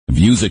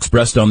Views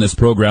expressed on this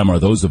program are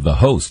those of the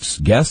hosts,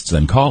 guests,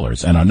 and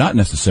callers, and are not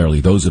necessarily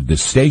those of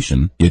this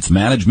station, its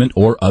management,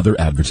 or other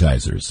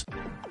advertisers.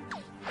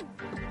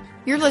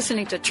 You're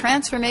listening to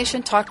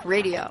Transformation Talk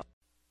Radio.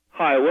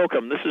 Hi,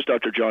 welcome. This is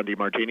Dr. John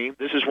DeMartini.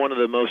 This is one of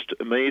the most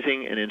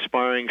amazing and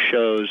inspiring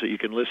shows that you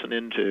can listen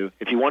into.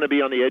 If you want to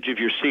be on the edge of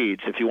your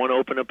seats, if you want to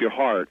open up your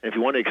heart, if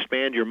you want to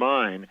expand your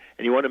mind,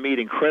 and you want to meet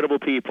incredible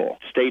people,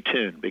 stay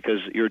tuned because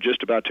you're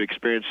just about to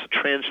experience a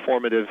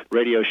transformative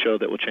radio show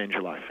that will change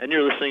your life. And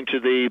you're listening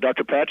to the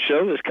Dr. Pat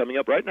Show that's coming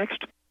up right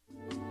next.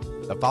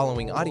 The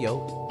following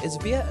audio is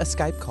via a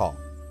Skype call.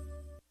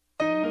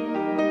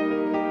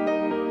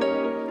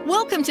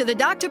 Welcome to the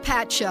Dr.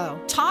 Pat Show.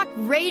 Talk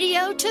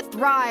radio to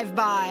thrive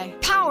by.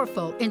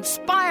 Powerful,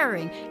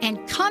 inspiring,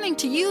 and coming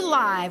to you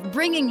live,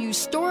 bringing you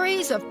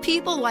stories of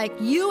people like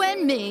you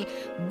and me,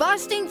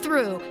 busting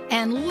through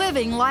and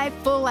living life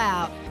full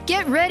out.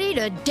 Get ready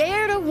to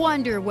dare to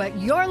wonder what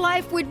your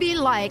life would be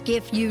like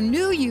if you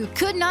knew you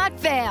could not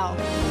fail.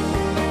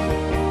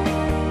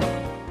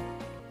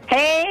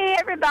 Hey,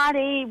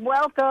 everybody.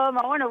 Welcome.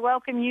 I want to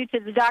welcome you to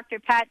the Dr.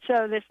 Pat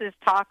Show. This is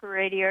Talk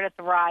Radio to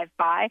Thrive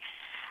By.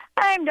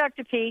 I'm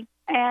Dr. P,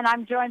 and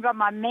I'm joined by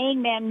my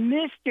main man,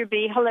 Mr.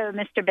 B. Hello,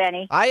 Mr.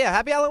 Benny. Hiya,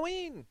 happy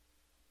Halloween.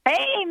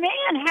 Hey,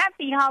 man,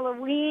 happy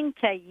Halloween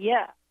to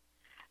you.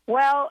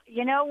 Well,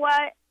 you know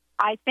what?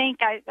 I think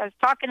I was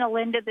talking to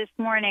Linda this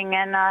morning,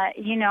 and, I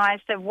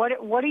said, what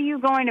are you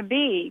going to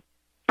be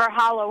for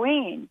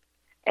Halloween?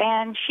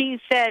 And she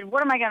said,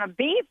 what am I going to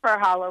be for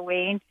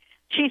Halloween?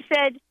 She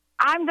said,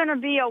 I'm going to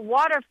be a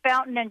water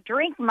fountain and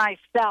drink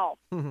myself.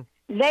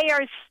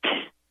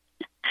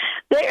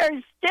 They are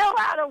still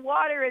out of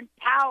water and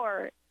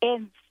power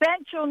in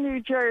central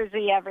New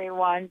Jersey,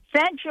 everyone.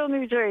 Central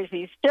New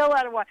Jersey, still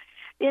out of water.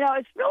 You know,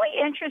 it's really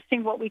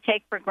interesting what we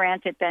take for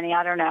granted, Benny.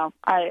 I don't know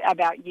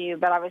about you,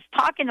 but I was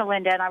talking to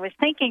Linda, and I was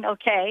thinking,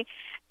 okay,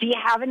 do you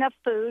have enough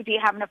food? Do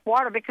you have enough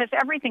water? Because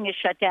everything is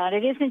shut down.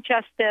 It isn't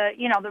just the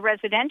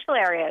residential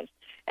areas.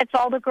 It's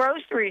all the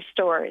grocery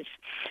stores.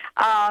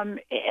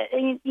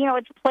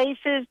 It's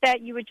places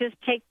that you would just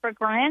take for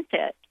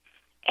granted.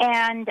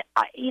 And,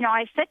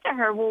 I said to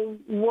her,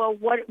 well,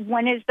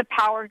 when is the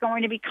power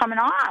going to be coming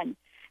on?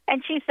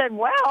 And she said,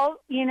 well,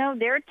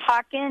 they're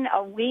talking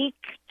a week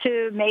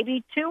to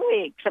maybe 2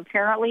 weeks.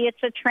 Apparently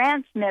it's a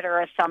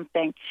transmitter or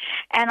something.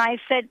 And I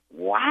said,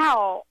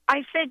 wow.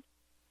 I said,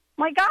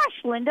 my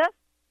gosh, Linda,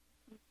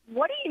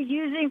 what are you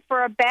using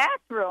for a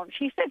bathroom?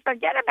 She said,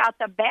 forget about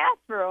the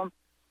bathroom.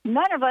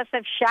 None of us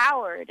have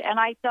showered. And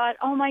I thought,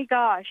 oh, my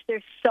gosh,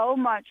 there's so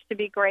much to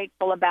be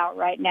grateful about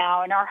right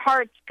now. And our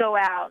hearts go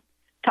out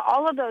to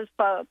all of those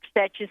folks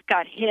that just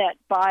got hit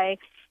by,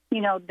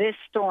 this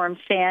storm,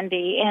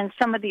 Sandy, and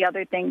some of the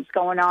other things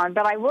going on.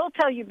 But I will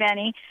tell you,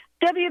 Benny,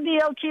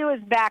 WBLQ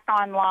is back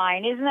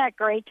online. Isn't that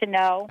great to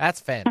know? That's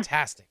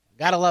fantastic.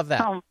 Gotta love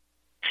that.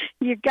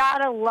 You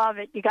gotta love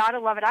it. You gotta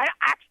love it. I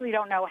actually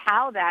don't know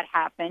how that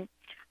happened,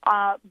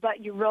 but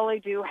you really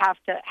do have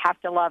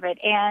to love it.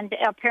 And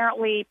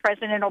apparently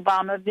President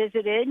Obama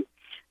visited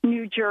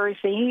New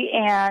Jersey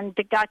and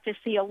got to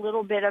see a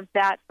little bit of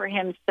that for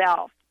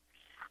himself.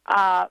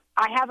 I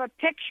have a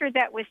picture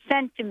that was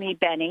sent to me,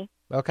 Benny,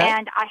 okay,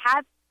 and I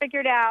haven't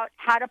figured out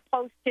how to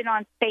post it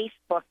on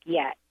Facebook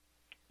yet.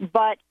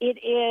 But it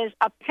is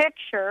a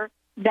picture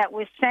that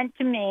was sent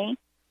to me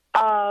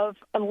of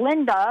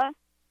Linda,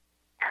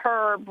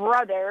 her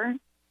brother-in-law,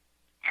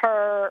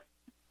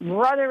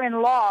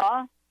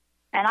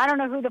 and I don't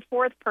know who the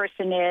fourth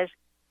person is,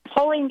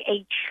 pulling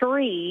a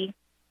tree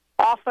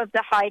off of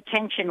the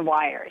high-tension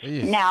wires.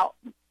 Jeez. Now,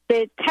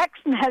 the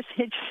text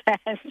message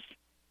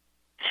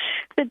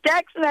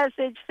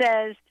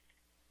says,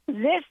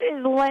 this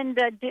is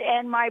Linda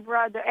and my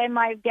brother and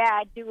my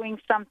dad doing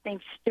something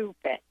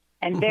stupid.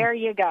 And there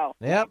you go.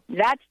 Yep.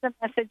 That's the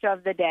message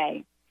of the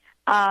day.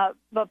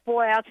 But,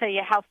 boy, I'll tell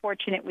you how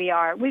fortunate we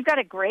are. We've got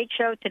a great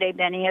show today,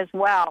 Benny, as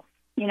well.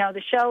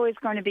 The show is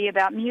going to be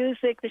about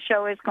music. The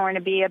show is going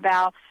to be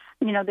about,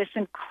 this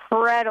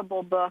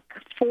incredible book,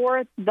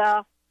 For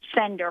the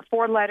Sender,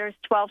 4 letters,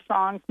 12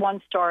 songs,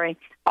 1 story.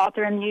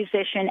 Author and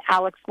musician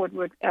Alex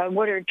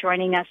Woodard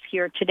joining us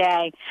here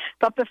today.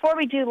 But before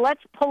we do,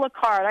 let's pull a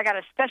card. I got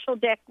a special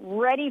deck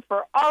ready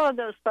for all of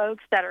those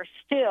folks that are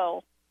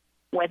still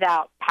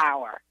without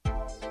power.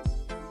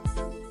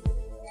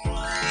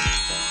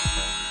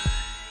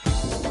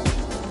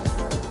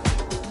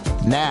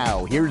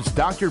 Now, here's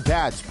Dr.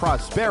 Pat's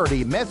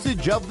prosperity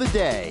message of the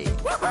day.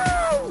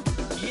 Woohoo!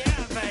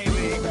 Yeah, baby!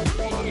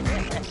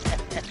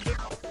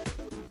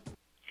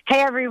 Hey,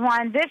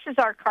 everyone, this is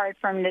our card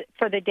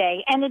for the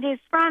day, and it is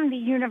from the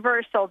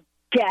Universal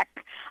Deck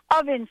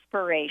of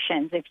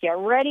Inspirations. If you're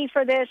ready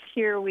for this,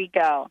 here we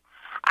go.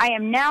 I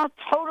am now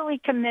totally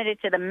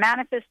committed to the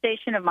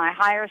manifestation of my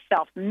higher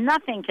self.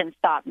 Nothing can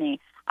stop me.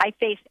 I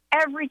face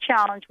every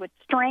challenge with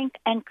strength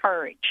and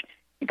courage.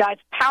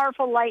 God's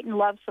powerful light and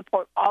love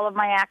support all of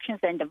my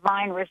actions, and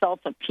divine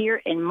results appear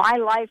in my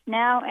life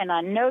now. And I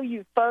know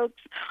you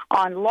folks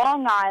on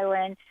Long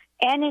Island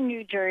and in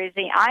New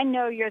Jersey, I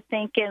know you're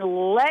thinking,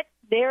 let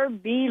there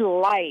be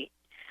light.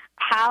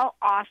 How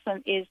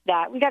awesome is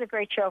that? We got a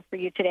great show for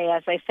you today.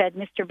 As I said,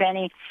 Mr.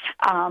 Benny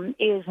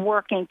is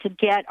working to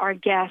get our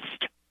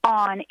guest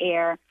on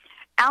air.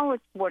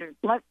 Alex Woodard,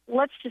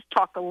 let's just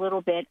talk a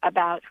little bit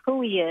about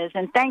who he is.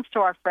 And thanks to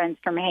our friends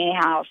from Hay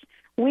House,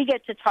 we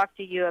get to talk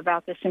to you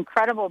about this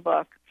incredible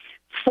book,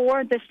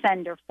 For the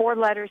Sender, 4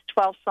 letters,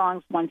 12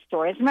 songs, 1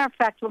 story. As a matter of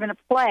fact, we're going to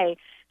play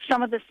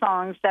some of the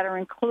songs that are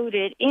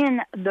included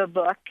in the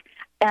book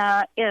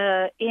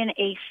in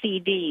a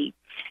CD.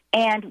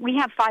 And we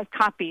have 5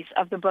 copies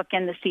of the book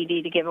and the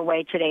CD to give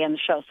away today on the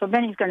show. So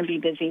Benny's going to be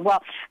busy.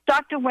 Well,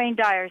 Dr. Wayne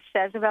Dyer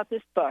says about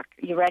this book,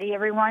 you ready,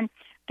 everyone?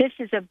 This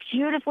is a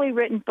beautifully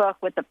written book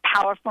with a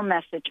powerful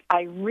message.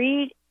 I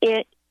read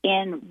it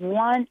in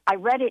one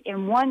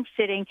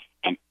sitting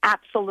and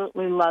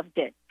absolutely loved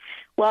it.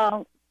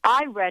 Well,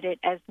 I read it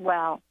as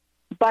well,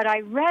 but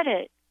I read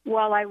it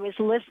while I was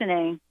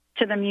listening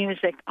to the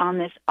music on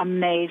this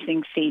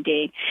amazing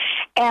CD.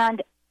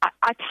 And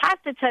I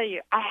have to tell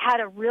you, I had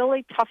a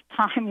really tough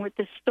time with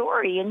the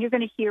story, and you're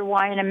going to hear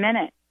why in a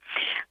minute.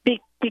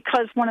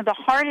 Because one of the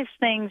hardest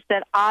things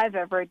that I've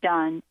ever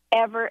done,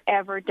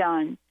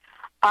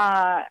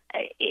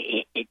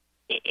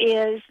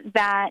 is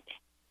that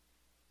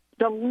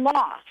the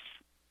loss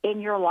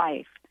in your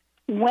life,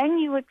 when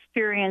you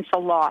experience a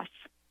loss,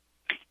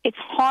 it's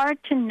hard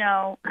to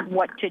know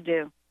what to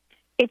do.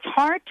 It's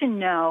hard to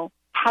know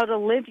how to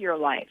live your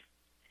life.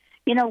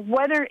 You know,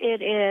 whether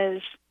it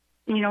is,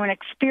 an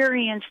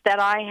experience that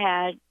I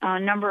had a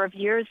number of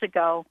years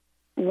ago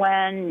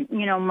when,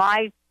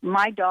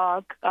 my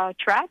dog,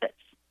 Travis,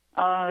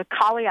 a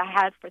collie I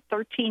had for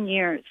 13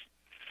 years,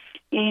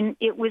 and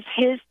it was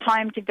his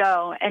time to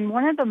go. And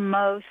one of the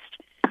most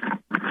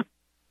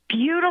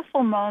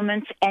beautiful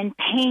moments and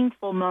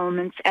painful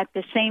moments at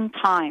the same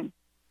time,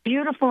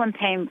 beautiful and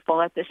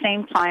painful at the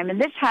same time. And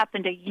this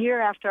happened a year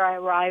after I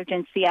arrived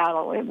in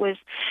Seattle. It was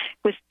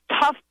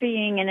tough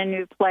being in a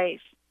new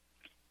place.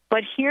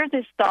 But here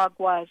this dog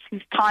was,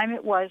 whose time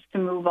it was to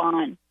move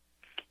on.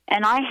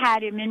 And I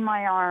had him in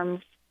my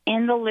arms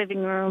in the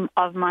living room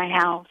of my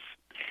house.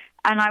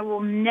 And I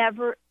will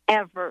never,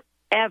 ever,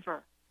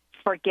 ever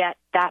forget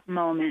that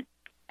moment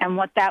and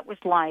what that was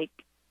like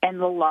and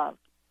the love.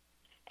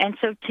 And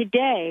so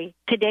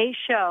today's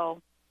show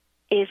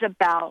is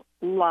about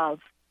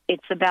love.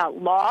 It's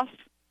about loss,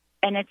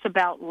 and it's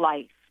about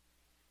life.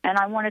 And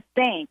I want to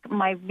thank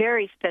my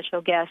very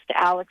special guest,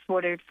 Alex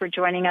Woodard, for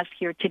joining us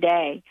here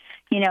today.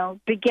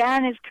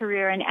 Began his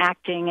career in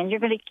acting, and you're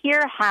going to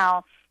hear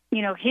how,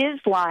 his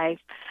life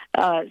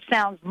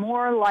sounds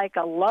more like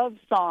a love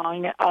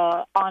song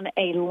on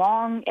a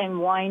long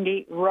and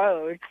windy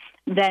road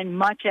than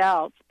much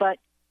else. But,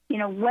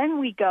 when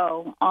we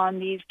go on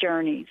these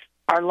journeys,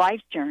 our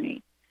life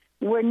journey,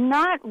 we're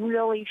not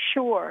really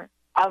sure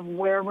of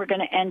where we're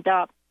going to end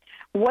up,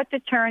 what the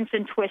turns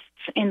and twists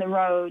in the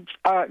road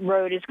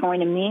is going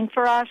to mean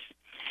for us,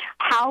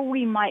 how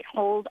we might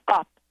hold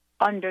up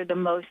under the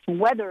most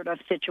weathered of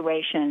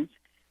situations,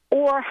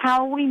 or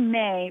how we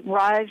may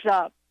rise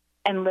up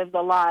and live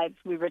the lives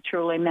we were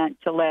truly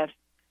meant to live.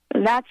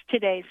 That's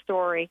today's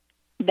story.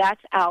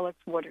 That's Alex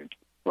Woodard.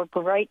 We're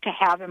great to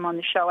have him on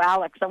the show.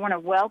 Alex, I want to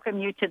welcome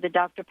you to the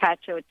Dr. Pat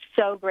Show. It's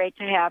so great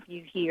to have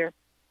you here.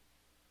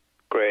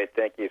 Great.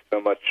 Thank you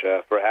so much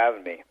for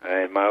having me.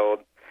 And my old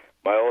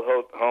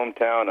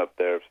hometown up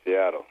there of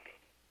Seattle.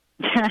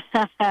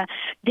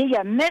 Do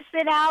you miss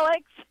it,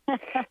 Alex?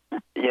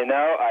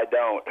 I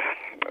don't.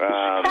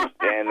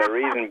 And the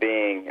reason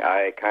being,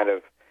 I kind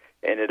of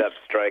ended up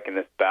striking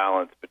this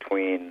balance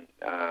between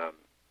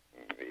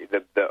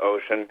the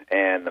ocean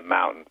and the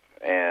mountains.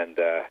 And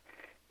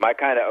my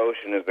kind of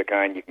ocean is the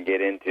kind you can get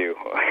into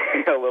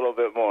a little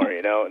bit more,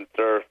 and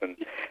surf and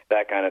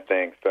that kind of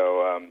thing.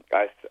 So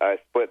I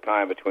split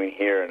time between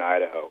here and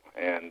Idaho.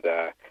 And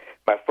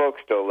my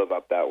folks still live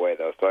up that way,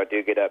 though, so I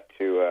do get up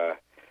to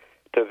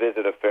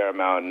visit a fair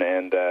amount,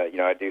 and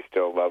I do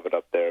still love it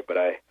up there. But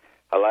I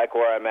like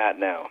where I'm at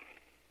now.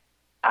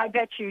 I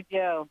bet you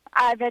do.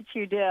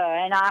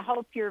 And I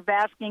hope you're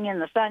basking in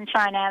the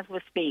sunshine as we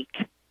speak.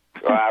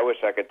 Well, I wish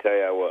I could tell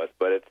you I was,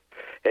 but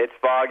it's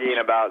foggy and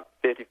about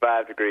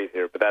 55 degrees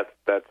here, but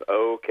that's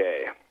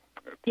okay.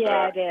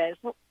 It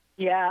is.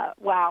 Yeah,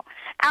 wow.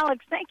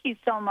 Alex, thank you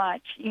so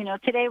much.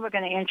 Today we're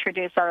going to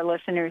introduce our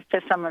listeners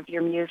to some of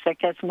your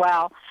music as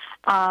well.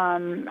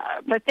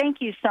 But thank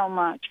you so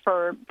much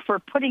for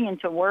putting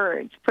into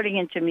words, putting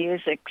into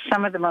music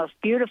some of the most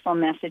beautiful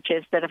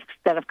messages that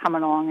have come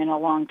along in a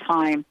long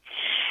time.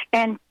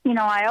 And,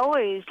 I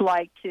always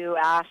like to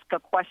ask a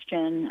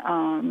question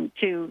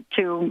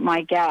to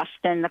my guest,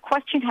 and the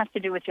question has to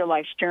do with your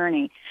life's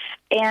journey.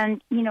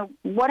 And,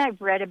 what I've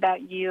read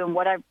about you and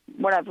what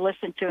I've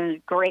listened to and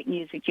the great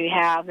music you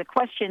have, the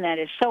question that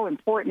is so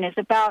important is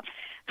about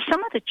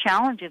some of the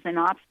challenges and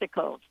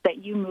obstacles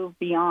that you move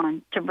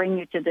beyond to bring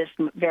you to this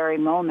very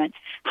moment.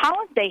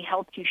 How have they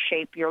helped you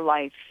shape your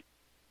life?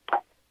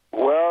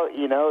 Well,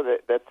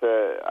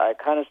 I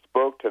kind of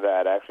spoke to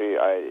that actually.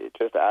 I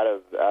just out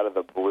of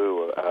the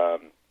blue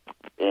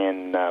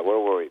in where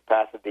were we?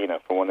 Pasadena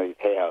for one of these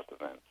Hay House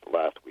events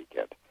last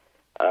weekend.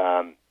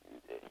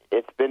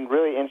 it's been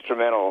really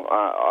instrumental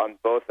on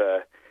both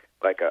a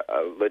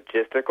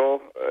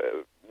logistical,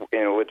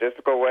 in a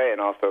logistical way,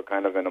 and also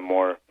kind of in a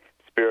more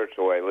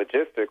spiritual way.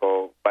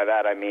 Logistical, by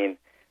that I mean,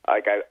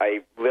 like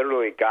I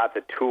literally got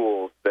the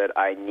tools that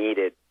I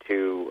needed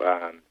to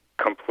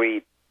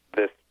complete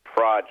this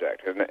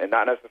project, and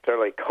not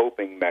necessarily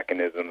coping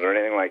mechanisms or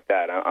anything like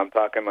that. I'm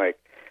talking like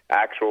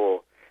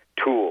actual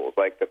tools,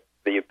 like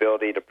the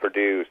ability to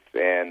produce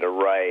and to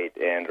write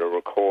and to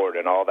record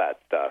and all that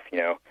stuff.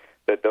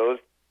 That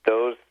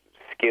those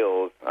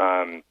skills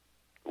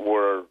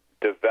were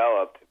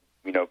developed,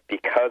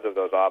 because of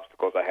those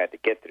obstacles I had to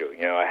get through.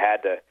 I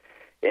had to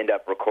end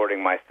up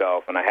recording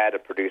myself, and I had to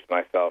produce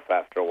myself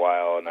after a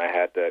while, and I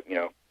had to,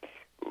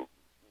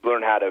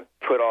 learn how to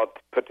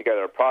put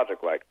together a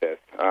project like this.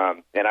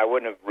 And I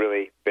wouldn't have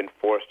really been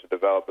forced to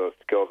develop those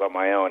skills on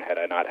my own had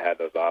I not had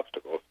those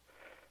obstacles.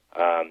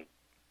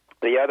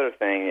 The other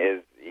thing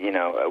is,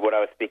 what I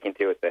was speaking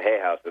to at the Hay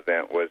House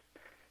event was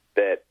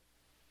that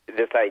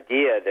this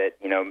idea that,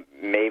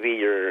 maybe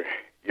your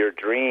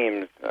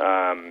dreams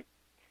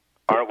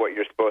aren't what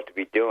you're supposed to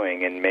be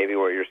doing, and maybe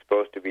what you're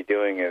supposed to be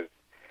doing is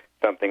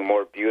something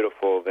more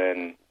beautiful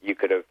than you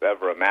could have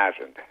ever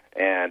imagined.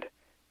 And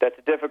that's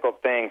a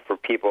difficult thing for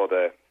people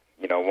to,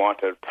 want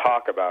to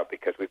talk about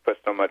because we put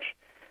so much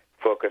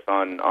focus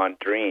on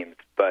dreams.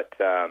 But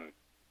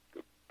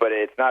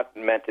it's not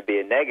meant to be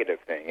a negative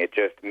thing. It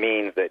just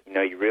means that,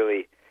 you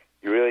really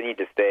need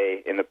to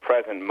stay in the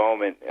present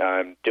moment,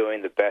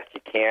 doing the best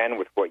you can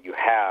with what you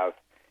have,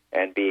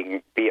 and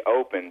be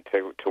open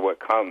to what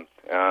comes.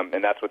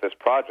 And that's what this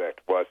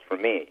project was for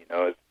me.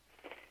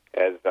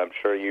 As I'm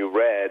sure you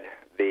read,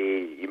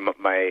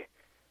 my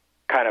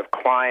kind of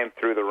climb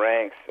through the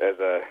ranks as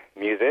a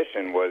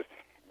musician was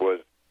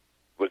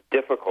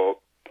difficult,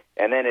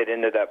 and then it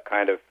ended up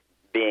kind of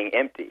being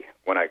empty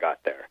when I got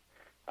there.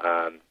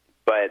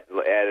 But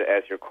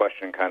as your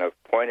question kind of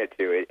pointed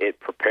to, it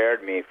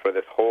prepared me for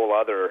this whole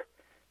other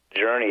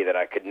journey that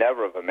I could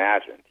never have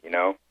imagined.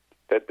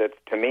 That's,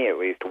 to me at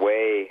least,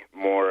 way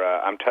more.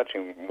 I'm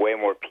touching way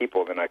more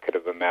people than I could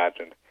have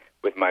imagined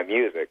with my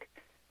music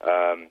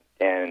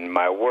and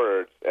my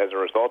words as a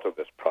result of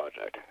this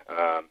project.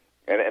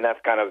 And that's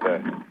kind of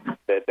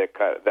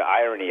the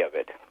irony of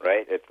it,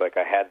 right? It's like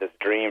I had this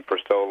dream for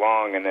so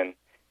long, and then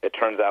it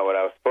turns out what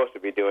I was supposed to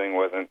be doing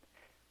wasn't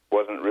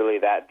really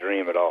that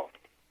dream at all.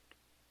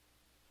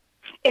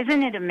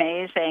 Isn't it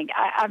amazing?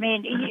 I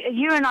mean,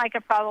 you and I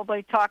could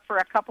probably talk for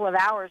a couple of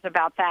hours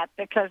about that,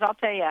 because I'll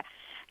tell you,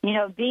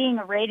 being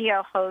a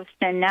radio host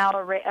and now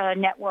a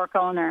network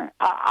owner,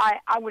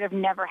 I would have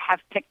never have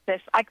picked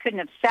this. I couldn't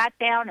have sat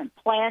down and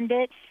planned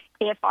it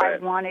if I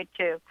wanted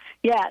to.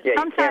 Yeah,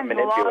 sometimes you can't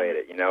manipulate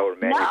it, or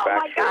manufacture No,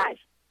 my gosh.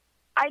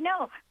 I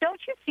know. Don't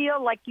you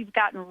feel like you've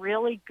gotten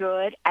really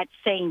good at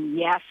saying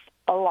yes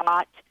a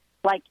lot?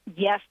 Like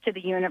yes to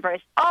the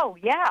universe. Oh,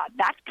 yeah,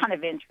 that's kind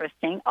of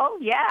interesting. Oh,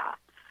 yeah.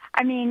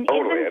 I mean,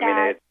 totally. Isn't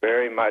that... it's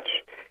very much,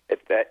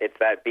 it's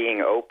that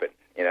being open,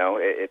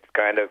 It's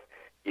kind of,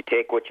 you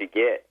take what you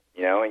get,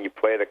 and you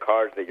play the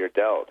cards that you're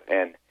dealt.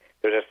 And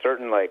there's a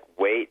certain,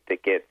 weight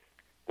that gets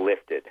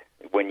lifted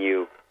when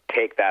you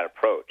take that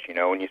approach,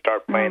 when you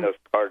start playing those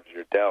cards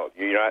you're dealt.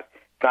 It's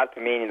not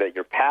to mean that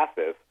you're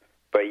passive,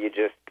 but you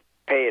just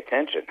pay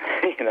attention,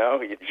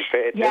 You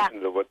pay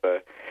attention to what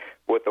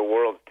the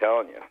world's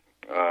telling you.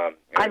 I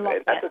love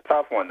that. That's a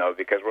tough one, though,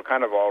 because we're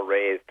kind of all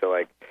raised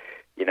to,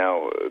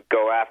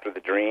 go after the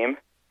dream.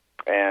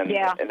 And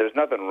there's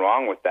nothing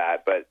wrong with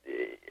that, but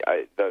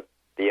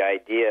the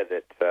idea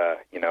that,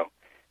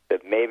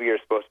 that maybe you're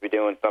supposed to be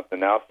doing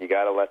something else, you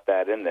got to let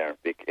that in there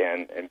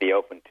and be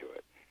open to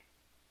it.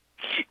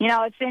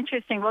 It's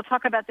interesting. We'll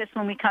talk about this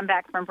when we come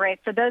back from break.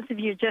 For those of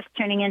you just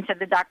tuning into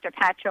the Dr.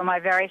 Pat Show, my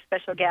very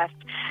special guest,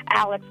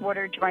 Alex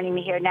Woodard, joining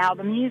me here now.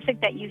 The music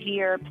that you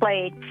hear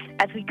played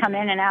as we come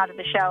in and out of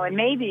the show, and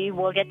maybe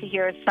we'll get to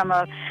hear some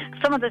of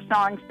the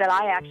songs that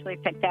I actually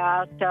picked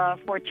out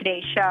for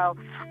today's show.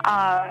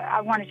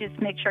 I want to just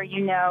make sure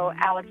you know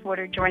Alex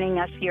Woodard joining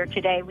us here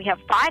today. We have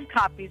 5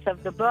 copies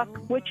of the book,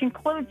 which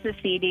includes the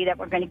CD that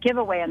we're going to give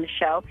away on the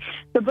show.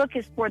 The book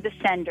is For the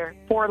Sender,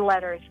 4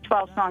 letters,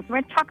 12 songs.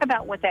 We're going to talk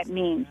about what that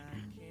means.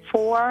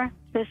 For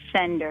the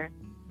Sender.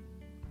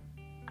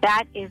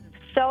 That is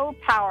so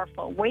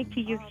powerful. Wait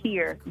till you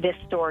hear this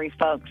story,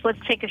 folks. Let's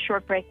take a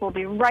short break. We'll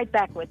be right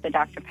back with the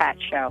Dr. Pat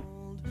Show.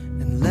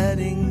 And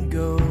letting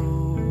go,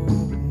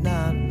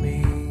 not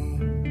me.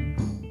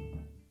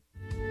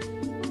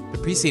 The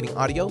preceding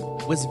audio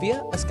was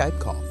via a Skype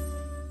call.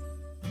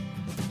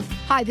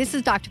 Hi, this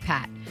is Dr.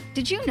 Pat.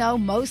 Did you know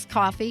most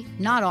coffee,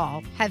 not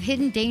all, have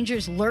hidden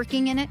dangers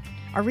lurking in it?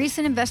 A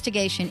recent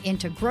investigation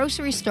into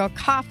grocery store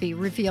coffee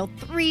revealed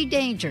 3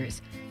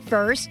 dangers.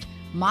 First,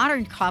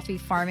 modern coffee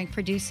farming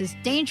produces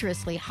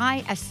dangerously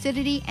high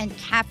acidity and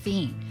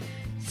caffeine.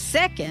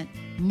 Second,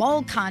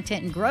 mold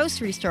content in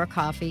grocery store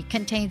coffee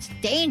contains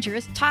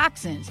dangerous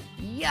toxins.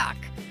 Yuck.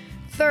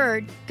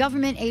 Third,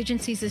 government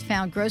agencies have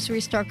found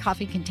grocery store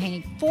coffee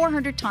containing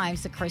 400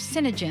 times the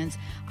carcinogens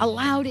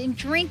allowed in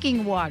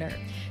drinking water.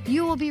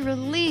 You will be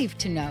relieved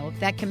to know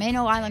that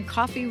Camano Island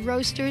Coffee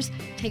Roasters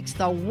takes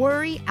the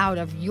worry out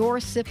of your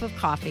sip of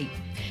coffee.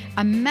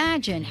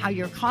 Imagine how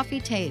your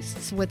coffee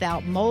tastes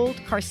without mold,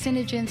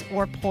 carcinogens,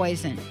 or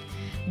poison.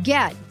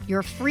 Get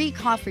your free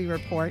coffee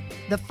report,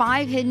 The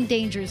 5 Hidden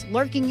Dangers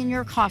Lurking in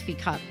Your Coffee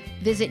Cup.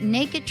 Visit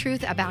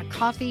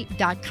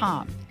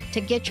nakedtruthaboutcoffee.com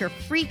to get your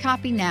free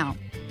copy now.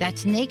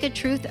 That's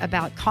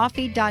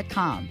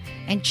nakedtruthaboutcoffee.com.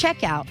 And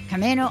check out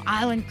Camano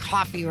Island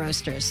Coffee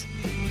Roasters.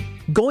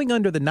 Going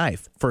under the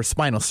knife for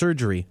spinal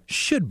surgery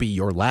should be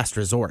your last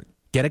resort.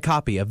 Get a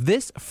copy of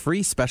this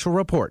free special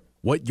report,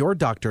 What Your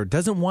Doctor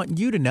Doesn't Want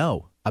You to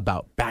Know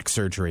About Back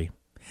Surgery.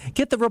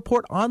 Get the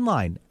report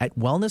online at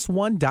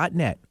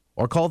wellness1.net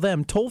or call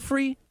them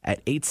toll-free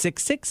at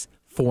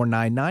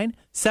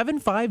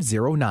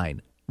 866-499-7509.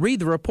 Read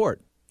the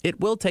report. It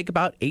will take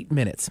about 8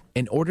 minutes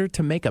in order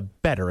to make a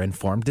better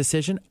informed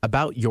decision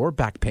about your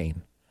back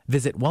pain.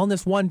 Visit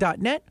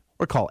wellness1.net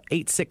or call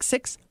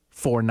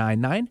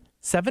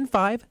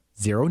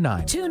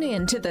 866-499-7509. Tune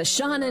in to the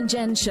Sean and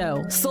Jen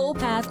Show, Soul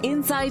Path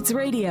Insights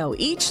Radio,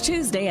 each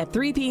Tuesday at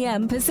 3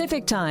 p.m.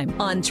 Pacific Time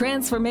on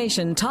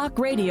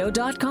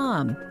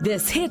TransformationTalkRadio.com.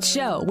 This hit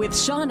show with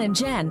Sean and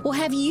Jen will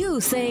have you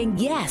saying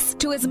yes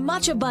to as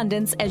much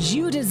abundance as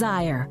you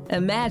desire.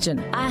 Imagine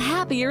a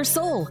happier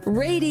soul,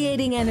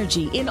 radiating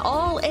energy in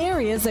all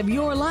areas of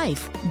your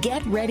life.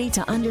 Get ready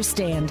to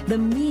understand the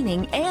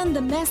meaning and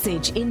the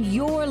message in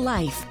your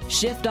life.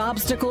 Shift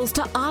obstacles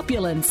to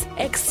opulence.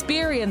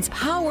 Experience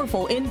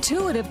powerful, intuitive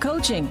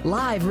coaching,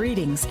 live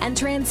readings, and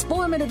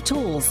transformative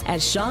tools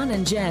as Sean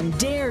and Jen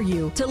dare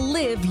you to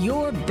live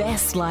your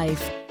best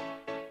life.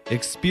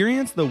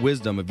 Experience the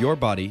wisdom of your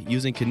body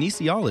using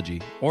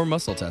kinesiology or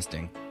muscle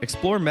testing.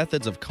 Explore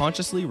methods of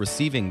consciously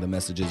receiving the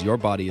messages your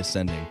body is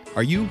sending.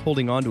 Are you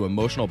holding on to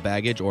emotional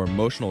baggage or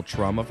emotional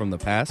trauma from the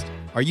past?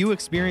 Are you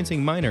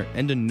experiencing minor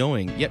and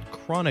annoying yet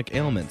chronic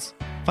ailments?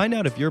 Find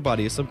out if your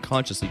body is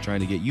subconsciously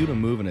trying to get you to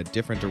move in a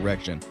different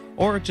direction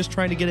or just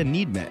trying to get a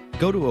need met.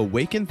 Go to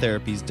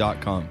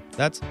awakentherapies.com.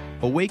 That's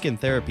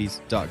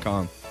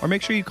awakentherapies.com. Or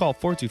make sure you call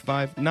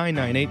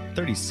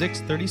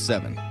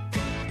 425-998-3637.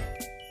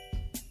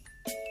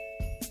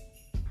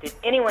 Did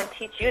anyone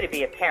teach you to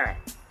be a parent?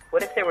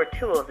 What if there were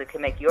tools that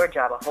could make your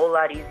job a whole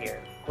lot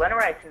easier? Glenna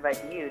Rice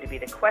invites you to be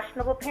the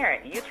questionable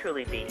parent you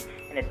truly be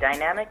in a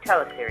dynamic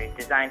teleseries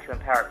designed to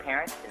empower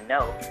parents to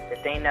know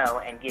that they know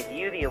and give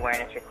you the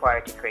awareness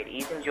required to create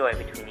ease and joy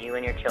between you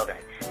and your children.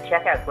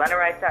 Check out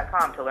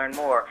glennarice.com to learn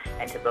more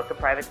and to book a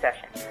private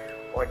session.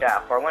 Or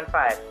dial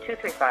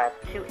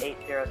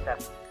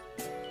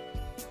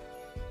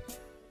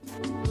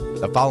 415-235-2807.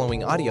 The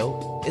following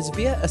audio is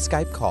via a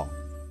Skype call.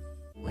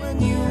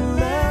 When you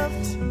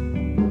left,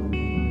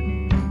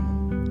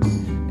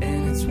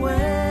 and it's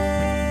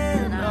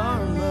when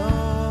our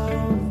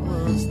love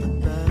was the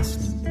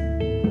best.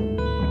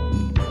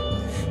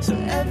 So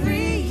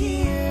every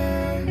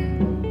year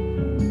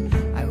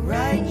I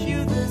write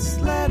you this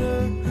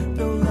letter,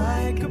 though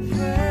like a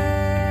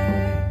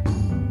prayer,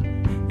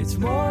 it's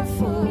more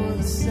for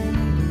the sender.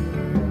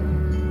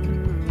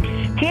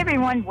 Hey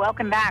everyone,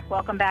 welcome back.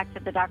 Welcome back to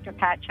the Dr.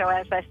 Pat Show.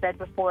 As I said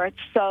before, it's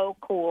so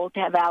cool to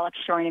have Alex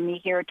joining me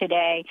here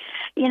today.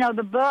 You know,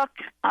 the book,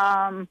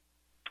 I'll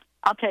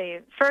tell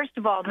you, first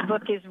of all, the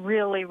book is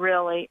really,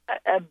 really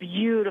a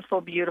beautiful,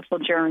 beautiful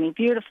journey,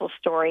 beautiful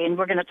story, and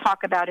we're going to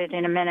talk about it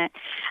in a minute.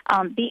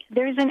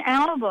 There's an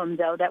album,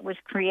 though, that was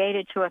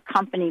created to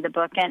accompany the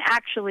book, and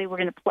actually we're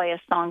going to play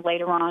a song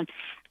later on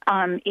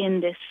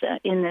in this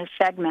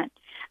segment.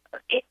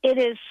 It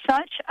is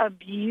such a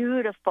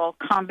beautiful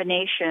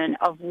combination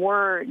of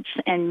words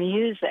and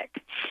music.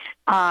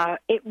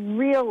 It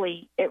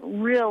really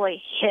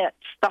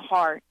hits the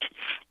heart.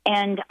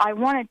 And I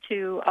wanted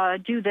to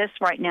do this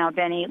right now,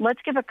 Benny.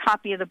 Let's give a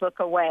copy of the book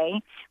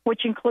away,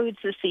 which includes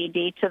the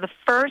CD, to the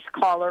first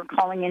caller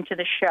calling into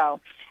the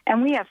show.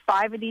 And we have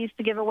 5 of these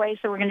to give away,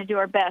 so we're going to do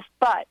our best.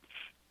 But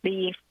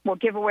we'll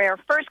give away our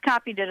first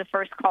copy to the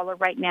first caller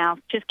right now.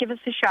 Just give us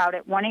a shout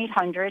at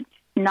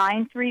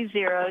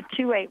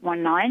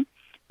 1-800-930-2819,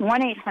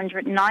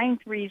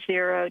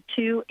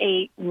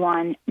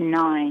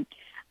 1-800-930-2819.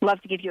 Love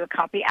to give you a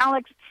copy.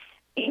 Alex,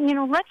 you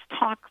know, let's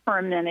talk for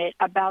a minute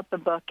about the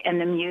book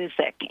and the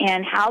music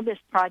and how this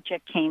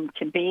project came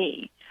to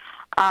be.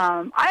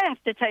 I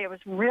have to tell you, I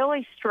was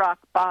really struck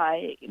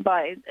by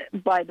the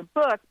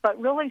book, but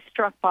really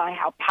struck by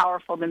how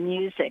powerful the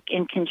music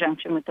in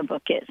conjunction with the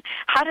book is.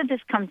 How did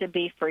this come to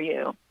be for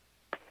you?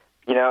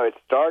 You know, it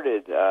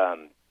started,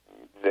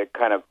 the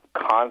kind of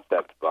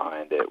concept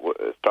behind it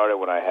started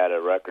when I had a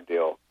record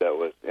deal that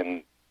was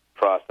in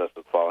process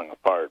of falling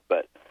apart.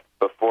 But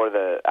before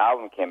the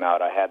album came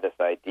out, I had this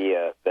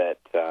idea that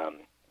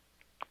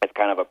as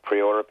kind of a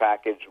pre-order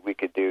package, we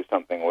could do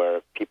something where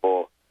if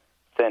people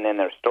send in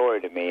their story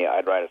to me,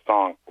 I'd write a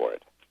song for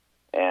it.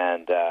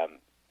 And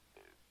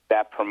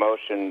that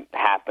promotion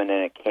happened,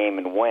 and it came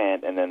and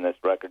went, and then this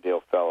record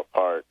deal fell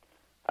apart.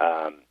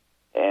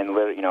 And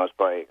you know, it's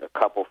probably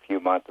a few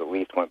months at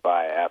least went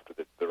by after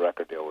the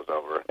record deal was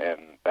over, and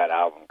that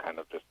album kind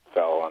of just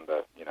fell on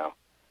the, you know,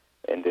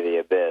 into the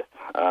abyss.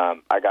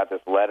 I got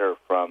this letter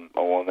from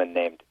a woman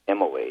named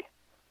Emily,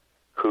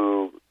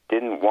 who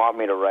didn't want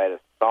me to write a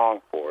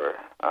song for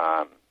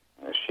her.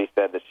 She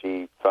said that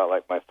she felt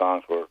like my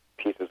songs were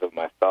pieces of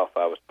myself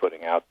I was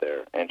putting out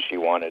there, and she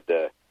wanted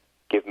to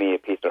give me a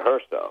piece of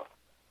herself.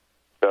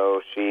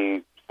 So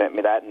she sent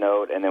me that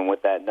note, and then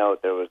with that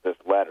note there was this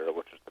letter,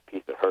 which was the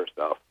piece of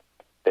herself,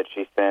 that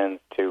she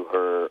sends to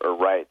her, or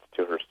writes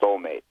to her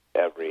soulmate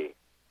every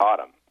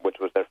autumn, which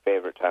was their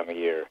favorite time of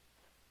year.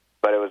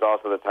 But it was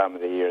also the time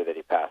of the year that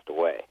he passed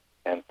away.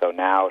 And so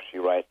now she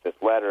writes this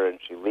letter and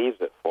she leaves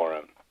it for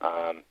him,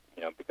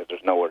 you know, because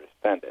there's nowhere to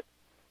send it.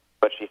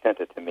 But she sent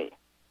it to me.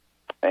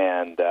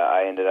 And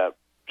I ended up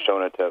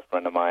showing it to a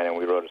friend of mine, and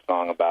we wrote a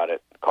song about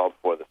it called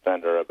For the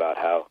Sender, about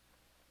how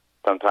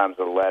sometimes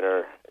a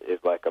letter is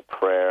like a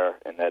prayer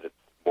and that it's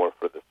more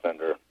for the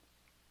sender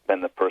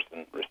than the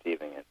person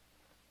receiving it.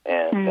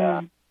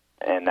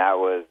 And that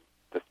was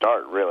the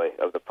start, really,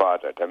 of the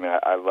project. I mean,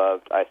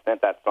 I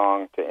sent that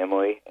song to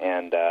Emily,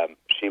 and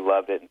she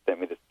loved it and sent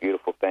me this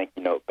beautiful thank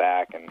you note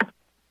back, and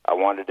I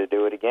wanted to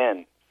do it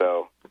again.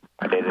 So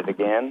I did it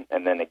again,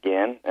 and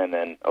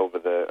then over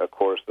the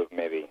course of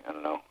maybe, I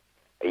don't know,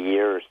 a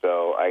year or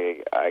so,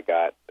 I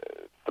got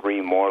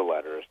 3 more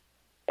letters,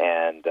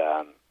 and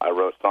I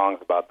wrote songs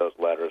about those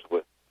letters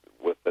with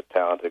a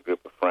talented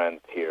group of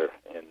friends here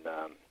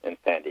in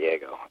San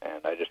Diego,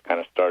 and I just kind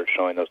of started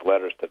showing those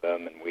letters to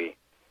them, and we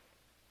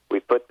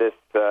put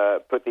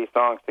these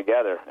songs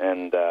together,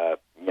 and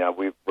you know,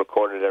 we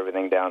recorded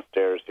everything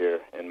downstairs here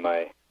in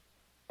my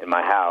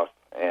house,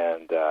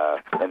 and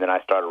then I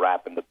started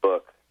wrapping the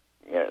book,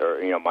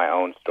 or, you know, my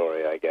own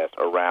story, I guess,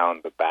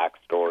 around the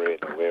backstory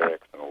and the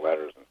lyrics and the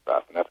letters and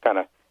stuff, and that's kind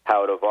of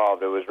how it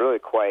evolved. It was really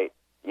quite,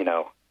 you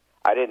know,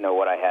 I didn't know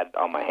what I had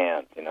on my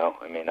hands, you know.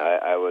 I mean,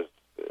 I was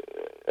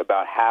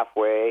about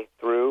halfway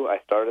through, I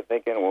started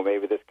thinking, well,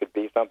 maybe this could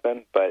be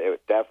something, but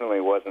it definitely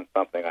wasn't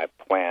something I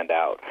planned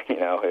out. You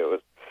know,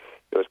 it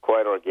was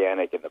quite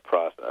organic in the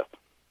process.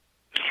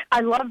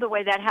 I love the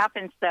way that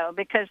happens, though,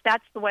 because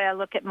that's the way I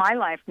look at my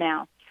life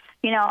now.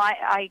 You know,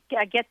 I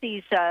get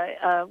these,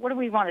 what do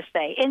we want to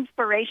say,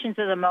 inspirations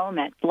of the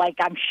moment, like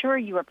I'm sure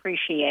you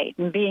appreciate.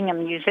 And being a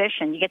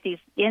musician, you get these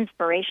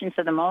inspirations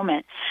of the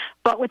moment,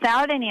 but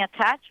without any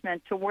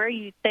attachment to where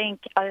you think,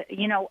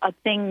 you know, a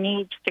thing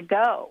needs to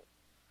go.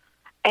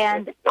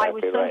 And exactly, I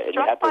was so right.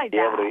 struck by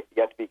that.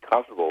 You have to be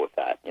comfortable with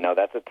that. You know,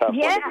 that's a tough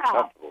one to be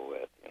comfortable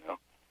with, you know.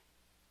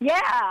 Yeah,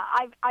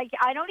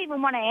 I don't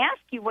even want to ask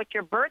you what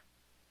your birth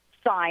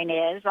sign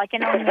is. I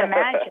can only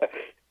imagine.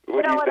 What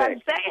you know do you what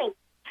think? I'm saying?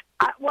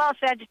 Well,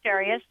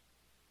 Sagittarius.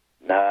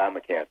 Nah, I'm a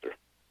Cancer.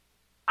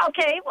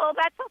 Okay, well,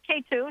 that's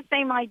okay, too.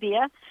 Same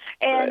idea.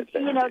 And,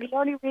 right, you know, the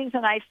only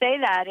reason I say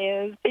that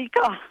is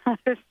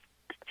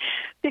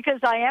because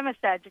I am a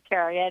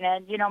Sagittarian,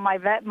 and, you know, my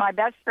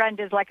best friend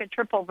is like a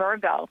triple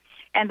Virgo.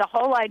 And the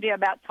whole idea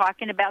about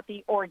talking about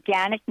the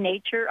organic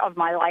nature of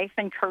my life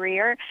and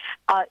career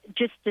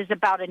just is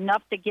about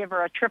enough to give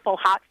her a triple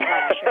hot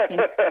flash.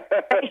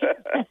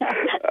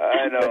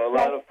 I know. A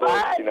lot of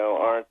folks, you know,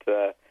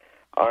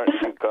 aren't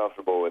too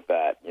comfortable with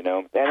that, you know.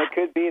 And it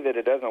could be that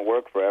it doesn't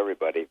work for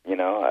everybody, you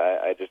know.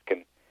 I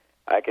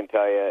can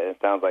tell you, it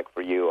sounds like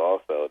for you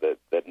also,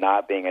 that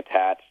not being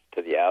attached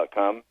to the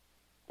outcome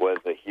was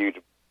a huge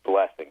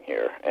blessing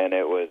here. And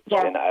it was,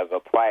 and I've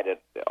applied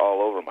it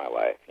all over my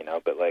life, you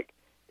know. But, like,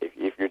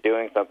 if you're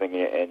doing something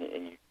and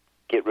you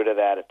get rid of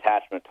that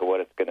attachment to what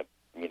it's going to,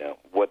 you know,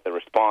 what the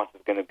response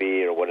is going to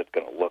be or what it's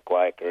going to look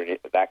like or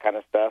that kind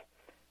of stuff,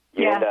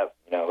 you end up,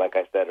 you know, like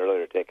I said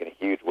earlier, taking a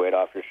huge weight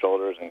off your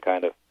shoulders and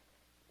kind of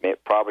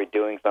probably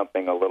doing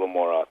something a little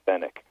more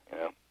authentic, you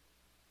know.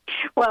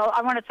 Well,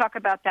 I want to talk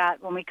about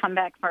that when we come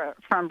back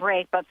from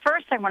break. But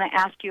first, I want to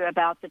ask you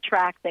about the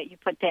track that you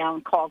put down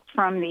called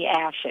From the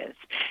Ashes.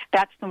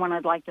 That's the one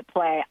I'd like to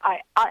play.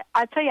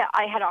 I tell you,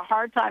 I had a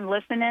hard time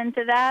listening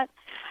to that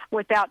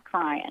without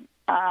crying.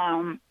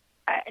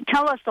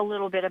 Tell us a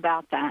little bit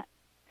about that.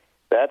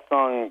 That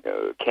song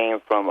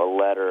came from a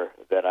letter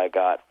that I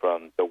got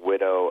from the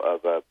widow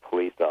of a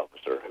police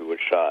officer who was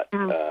shot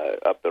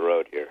up the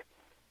road here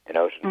in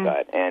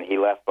Oceanside. And he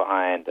left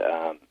behind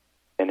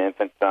an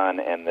infant son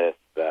and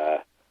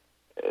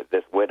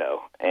this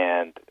widow.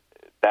 And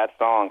that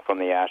song, From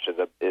the Ashes,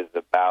 is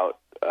about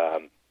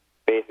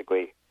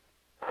basically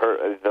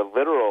the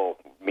literal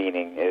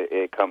meaning.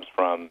 It comes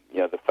from,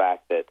 you know, the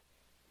fact that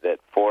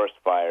forest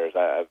fires,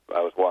 I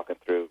was walking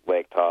through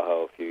Lake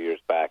Tahoe a few years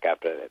back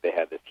after they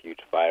had this huge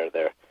fire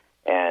there,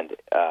 and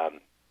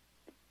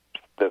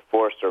the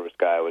Forest Service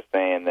guy was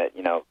saying that,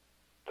 you know,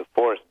 the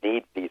forest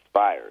needs these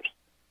fires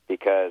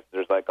because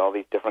there's like all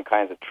these different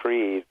kinds of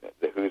trees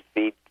whose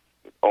seeds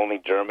only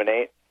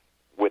germinate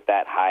with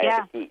that high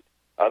of the heat.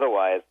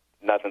 Otherwise,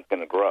 nothing's going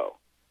to grow.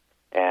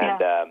 And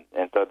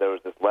so there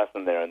was this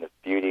lesson there and this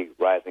beauty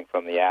rising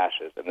from the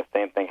ashes. And the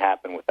same thing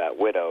happened with that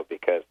widow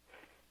because,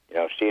 you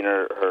know, she and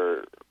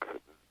her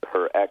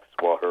ex,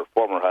 well, her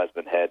former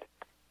husband had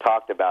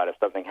talked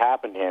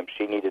happened to him,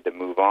 she needed to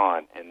move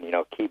on and,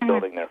 keep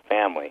building their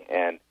family.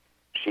 And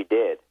she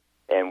did.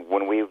 And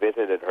when we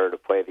visited her to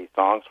play these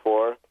songs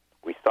for her,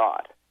 we saw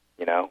it.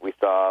 We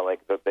saw, like,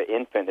 the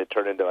infant had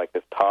turned into, like,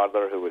 this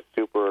toddler who was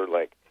super,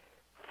 like,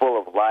 full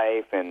of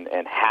life and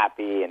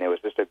happy, and it was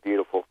just a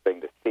beautiful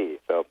thing to see.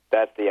 So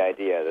that's the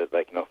idea, that,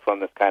 like, from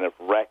this kind of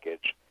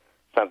wreckage,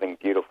 something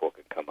beautiful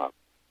could come up.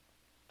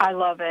 I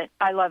love it.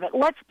 I love it.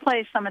 Let's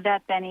play some of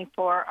that, Benny,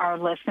 for our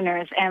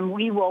listeners. And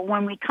we will,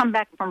 when we come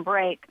back from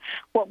break,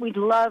 what we'd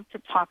love to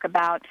talk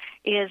about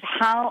is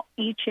how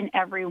each and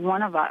every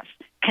one of us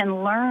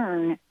can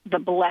learn the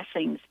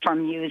blessings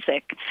from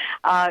music.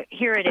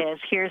 Here it is.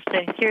 Here's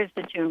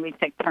the tune we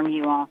picked from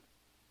you all.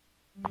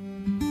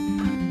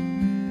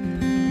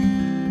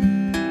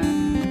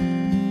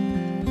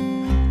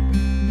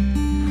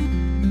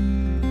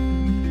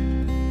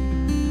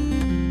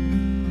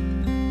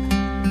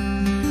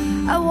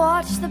 I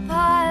watch the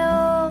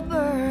pile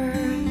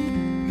burn,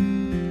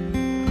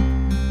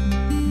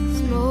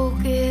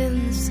 smoke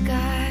in the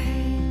sky,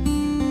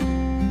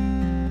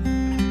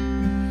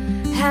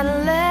 had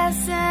a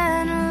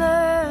lesson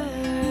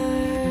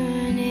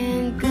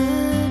learning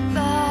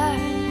goodbye.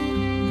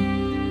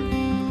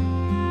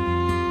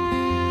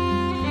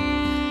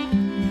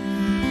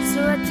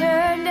 So I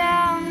turned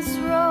down this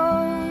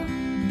road,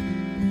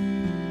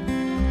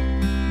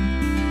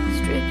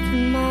 stripped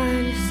from my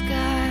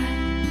disguise.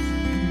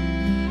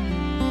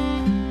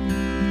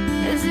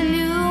 As a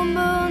new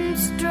moon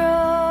strode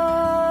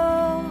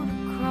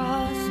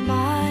across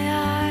my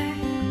eyes,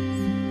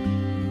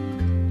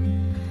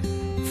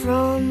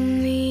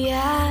 from the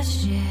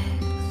ashes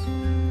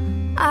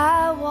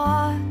I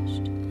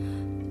watched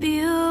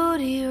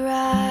beauty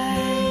rise.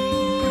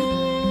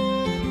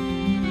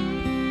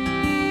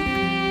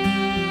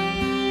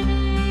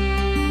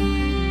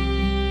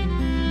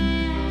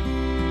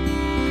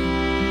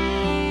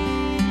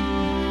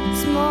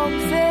 Smoke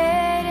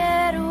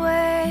faded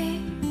away,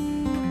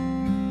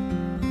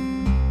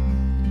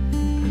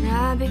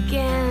 I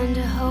began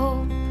to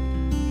hope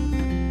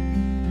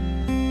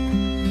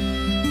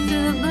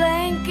through the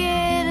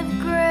blanket of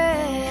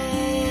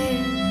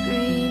gray,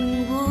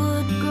 green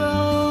would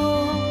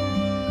grow.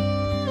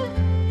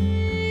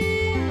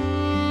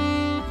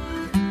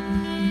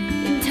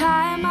 In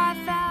time I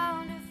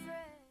found a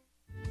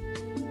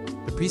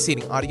friend. The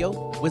preceding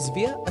audio was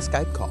via a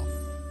Skype call.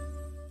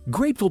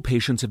 Grateful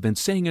patients have been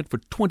saying it for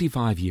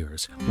 25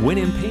 years. When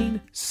in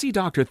pain, see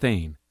Dr.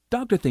 Thane.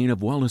 Dr. Thane of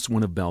Wellness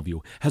One of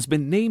Bellevue has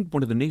been named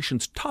one of the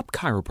nation's top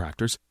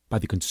chiropractors by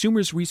the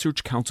Consumers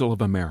Research Council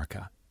of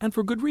America, and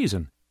for good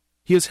reason.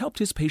 He has helped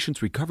his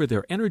patients recover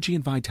their energy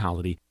and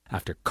vitality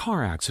after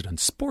car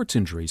accidents, sports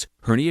injuries,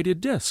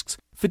 herniated discs,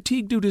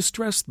 fatigue due to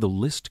stress, the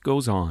list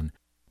goes on.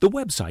 The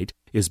website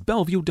is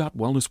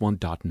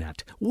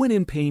bellevue.wellness1.net. When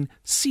in pain,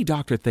 see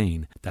Dr.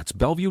 Thane. That's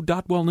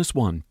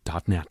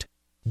bellevue.wellness1.net.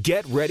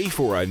 Get ready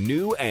for a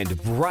new and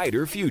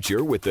brighter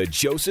future with the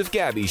Joseph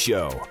Gabby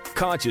Show.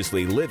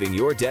 Consciously living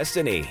your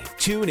destiny.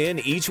 Tune in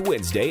each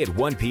Wednesday at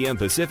 1 p.m.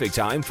 Pacific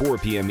Time, 4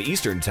 p.m.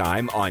 Eastern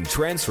Time on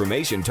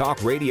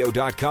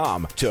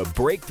TransformationTalkRadio.com to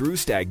break through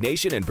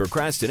stagnation and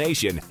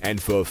procrastination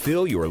and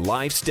fulfill your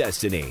life's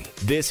destiny.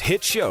 This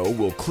hit show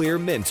will clear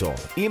mental,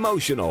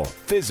 emotional,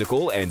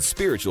 physical, and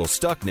spiritual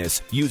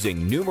stuckness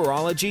using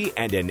numerology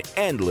and an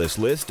endless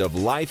list of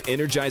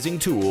life-energizing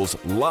tools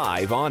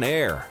live on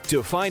air.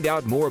 To find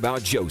out more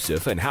about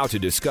Joseph and how to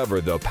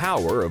discover the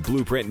power of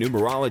blueprint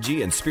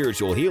numerology and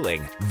spiritual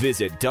healing,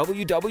 visit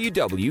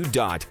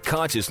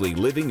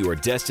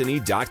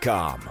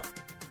www.consciouslylivingyourdestiny.com.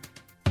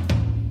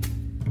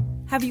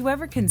 Have you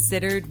ever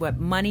considered what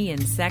money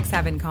and sex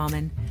have in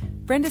common?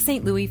 Brenda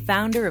St. Louis,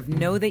 founder of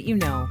Know That You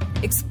Know,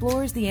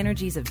 explores the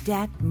energies of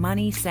debt,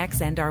 money,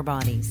 sex, and our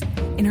bodies.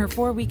 In her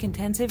 4-week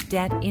intensive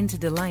Debt into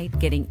Delight,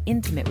 Getting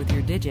Intimate with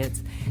Your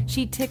Digits,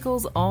 she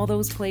tickles all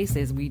those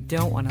places we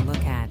don't want to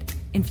look at,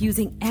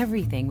 infusing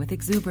everything with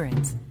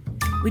exuberance.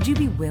 Would you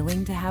be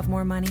willing to have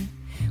more money?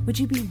 Would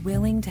you be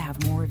willing to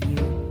have more of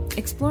you?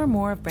 Explore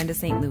more of Brenda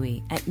St.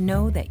 Louis at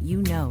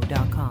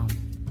knowthatyouknow.com.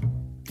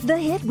 The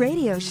hit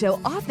radio show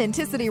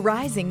Authenticity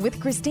Rising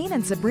with Christine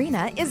and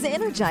Sabrina is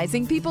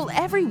energizing people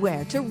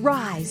everywhere to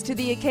rise to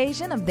the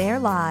occasion of their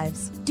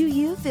lives. Do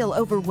you feel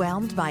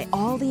overwhelmed by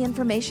all the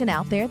information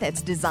out there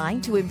that's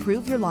designed to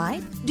improve your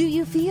life? Do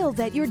you feel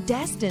that you're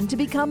destined to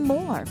become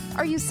more?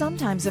 Are you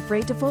sometimes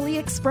afraid to fully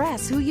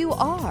express who you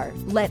are?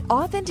 Let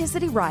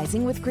Authenticity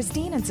Rising with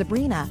Christine and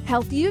Sabrina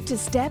help you to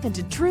step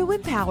into true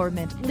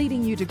empowerment,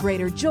 leading you to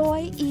greater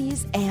joy,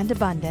 ease, and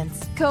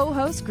abundance.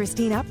 Co-hosts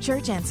Christine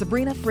Upchurch and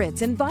Sabrina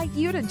Fritz invite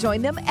you to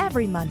join them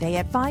every Monday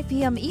at 5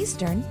 p.m.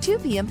 Eastern, 2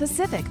 p.m.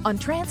 Pacific on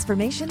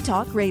Transformation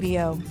Talk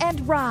Radio,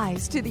 and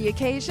rise to the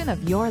occasion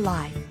of your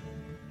life.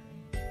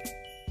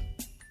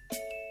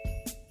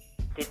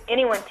 Did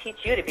anyone teach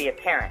you to be a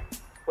parent?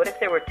 What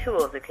if there were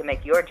tools that could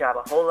make your job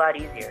a whole lot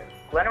easier?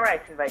 Glenna Rice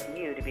invites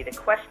you to be the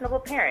questionable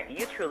parent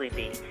you truly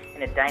be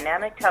in a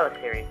dynamic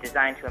teleseries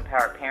designed to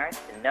empower parents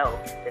to know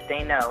that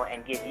they know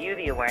and give you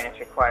the awareness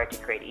required to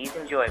create ease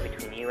and joy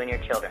between you and your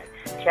children.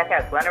 Check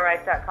out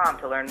glennarice.com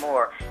to learn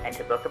more and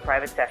to book a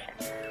private session.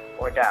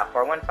 Or dial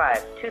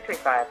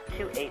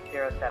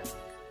 415-235-2807.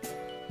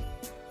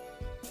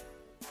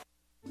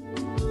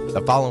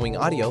 The following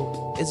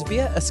audio is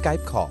via a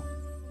Skype call.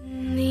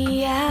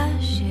 The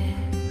ashes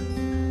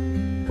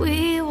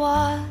we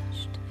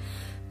watched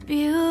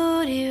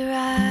beauty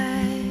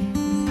rise.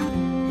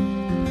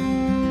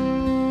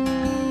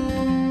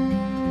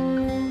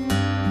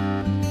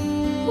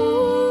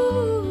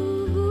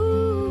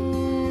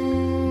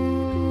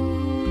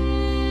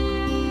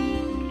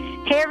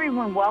 Hey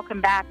everyone,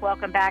 welcome back,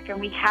 and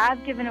we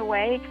have given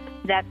away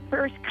that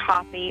first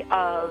copy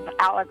of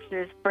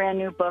Alex's brand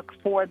new book,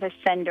 For the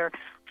Sender.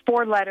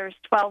 4 letters,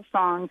 12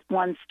 songs,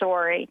 1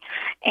 story.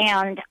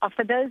 And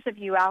for those of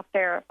you out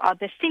there,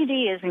 the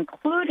CD is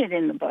included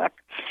in the book.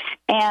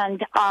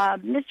 And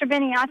Mr.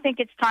 Benny, I think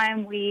it's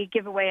time we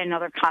give away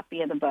another copy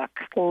of the book.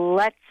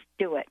 Let's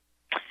do it.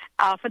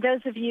 For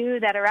those of you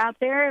that are out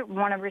there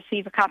want to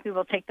receive a copy,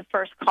 we'll take the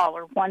first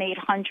caller,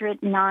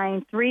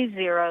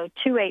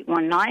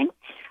 1-800-930-2819.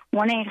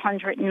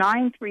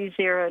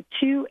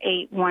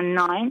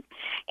 1-800-930-2819.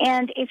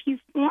 And if you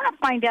want to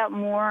find out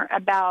more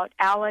about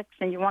Alex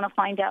and you want to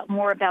find out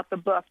more about the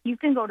book, you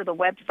can go to the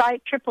website,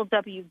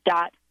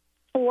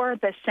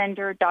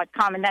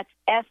 www.forthesender.com, and that's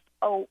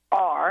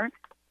FOR,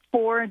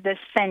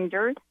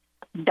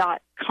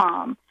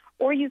 forthesender.com.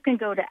 Or you can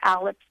go to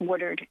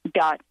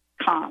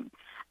alexwoodard.com.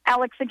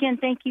 Alex, again,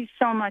 thank you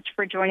so much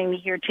for joining me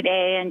here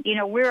today. And, you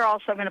know, we're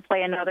also going to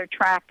play another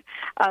track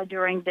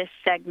during this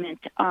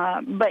segment.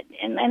 But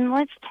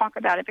let's talk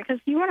about it, because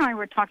you and I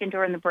were talking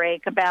during the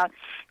break about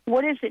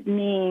what does it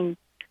mean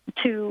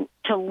to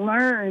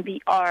learn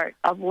the art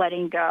of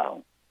letting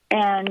go.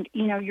 And,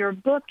 you know, your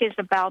book is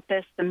about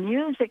this. The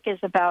music is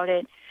about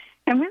it.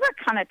 And we were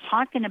kind of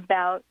talking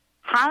about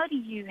how do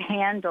you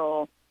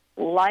handle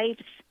what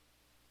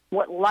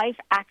life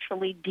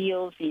actually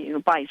deals you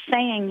by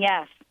saying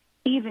yes,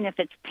 even if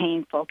it's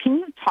painful. Can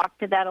you talk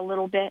to that a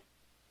little bit?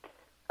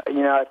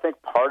 You know, I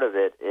think part of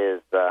it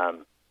is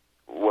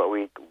what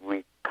we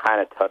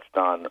kind of touched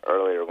on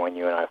earlier when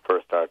you and I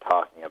first started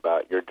talking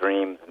about your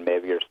dreams, and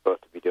maybe you're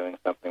supposed to be doing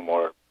something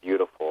more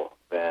beautiful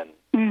than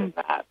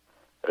that,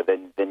 or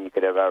than you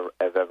could have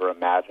ever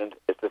imagined.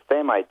 It's the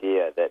same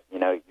idea that, you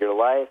know, your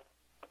life,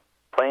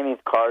 playing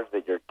these cards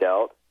that you're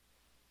dealt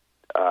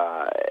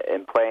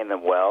and playing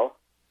them well,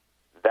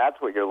 that's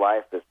what your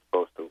life is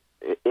supposed to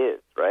is,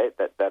 right?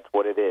 That's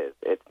what it is.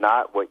 It's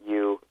not what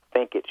you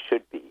think it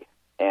should be.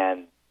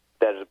 And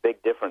there's a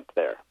big difference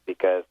there,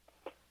 because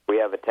we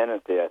have a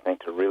tendency, I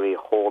think, to really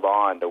hold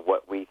on to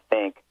what we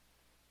think,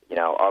 you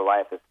know, our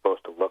life is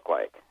supposed to look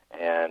like.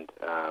 And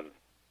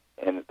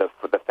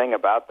the thing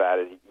about that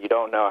is you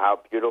don't know how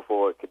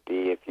beautiful it could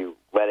be if you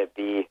let it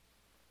be,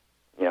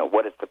 you know,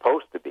 what it's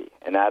supposed to be.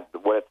 And that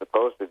what it's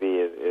supposed to be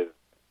is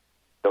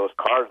those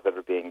cards that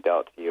are being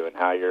dealt to you, and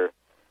how you're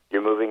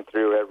moving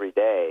through every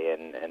day,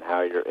 and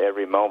how you're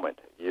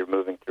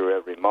moving through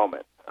every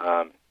moment.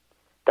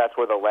 That's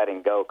where the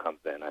letting go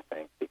comes in, I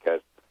think,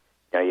 because,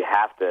 you know, you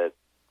have to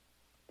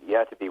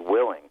be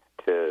willing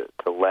to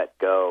let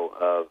go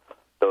of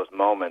those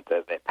moments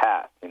as they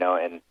pass, you know,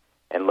 and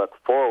look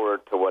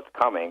forward to what's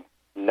coming,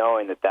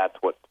 knowing that that's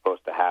what's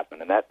supposed to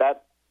happen. And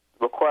that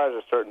requires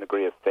a certain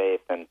degree of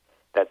faith, and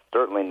that's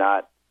certainly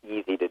not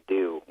easy to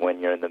do when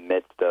you're in the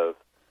midst of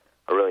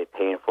a really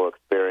painful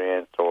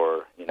experience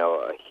or, you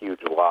know, a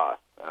huge loss.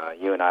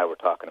 You and I were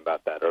talking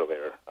about that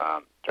earlier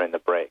during the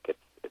break. It's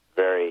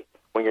very,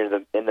 when you're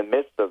in the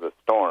midst of a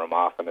storm,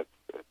 often it's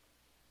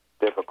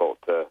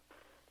difficult to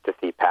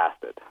see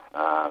past it.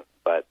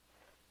 But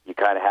you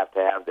kind of have to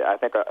have, I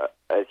think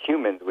as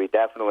humans, we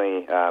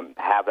definitely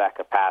have that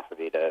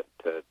capacity to,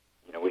 you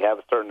know, we have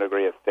a certain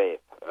degree of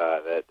faith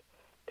that,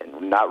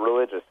 and not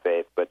religious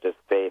faith, but just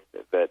faith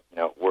that, you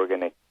know,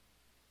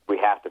 we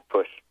have to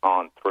push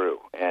on through,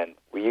 and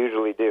we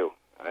usually do.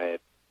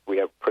 We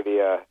have pretty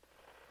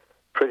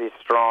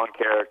strong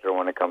character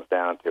when it comes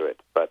down to it.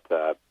 But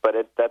that's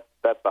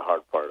the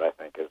hard part, I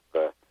think, is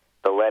the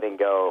letting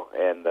go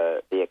and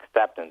the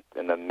acceptance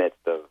in the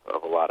midst of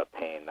a lot of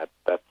pain.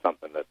 That's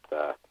something that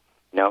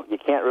you know, you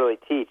can't really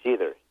teach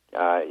either.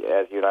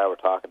 As you and I were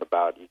talking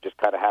about, you just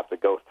kind of have to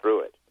go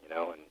through it, you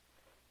know. And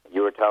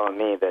you were telling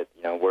me that,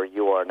 you know, where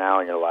you are now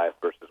in your life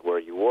versus where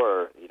you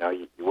were, you know,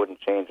 you wouldn't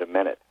change a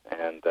minute,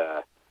 and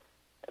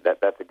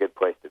that's a good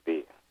place to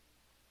be.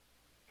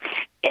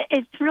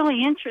 It's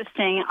really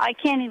interesting. I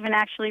can't even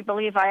actually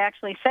believe I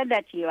actually said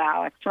that to you,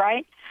 Alex,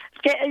 right?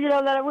 You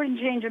know, that I wouldn't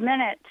change a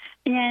minute.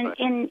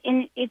 And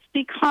it's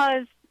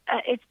because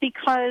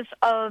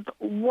of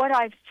what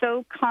I've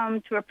so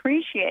come to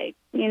appreciate,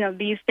 you know,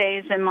 these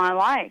days in my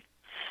life.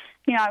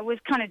 I was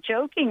kind of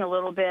joking a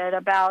little bit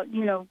about,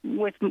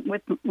 with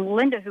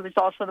Linda, who is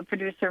also the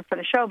producer for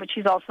the show, but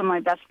she's also my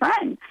best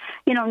friend,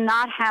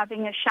 not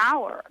having a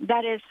shower.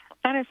 That is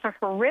a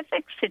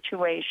horrific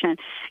situation,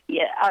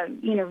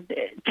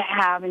 to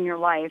have in your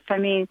life. I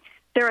mean,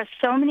 there are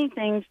so many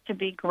things to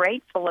be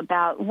grateful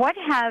about. What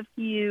have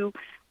you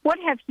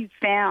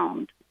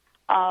found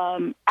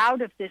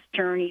out of this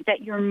journey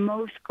that you're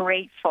most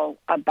grateful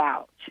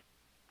about?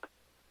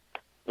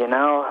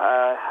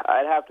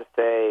 I'd have to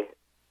say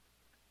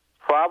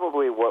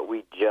probably what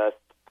we just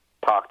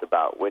talked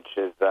about, which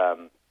is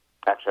actually,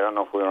 I don't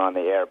know if we were on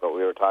the air, but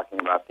we were talking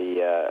about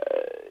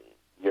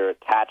your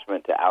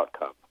attachment to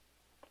outcome.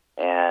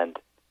 And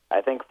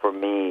I think for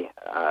me,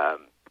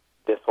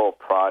 this whole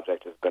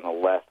project has been a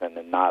lesson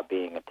in not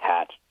being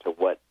attached to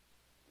what's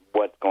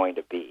going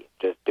to be.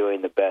 Just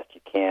doing the best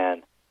you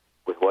can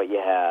with what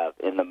you have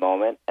in the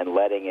moment and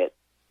letting it,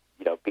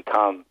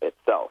 become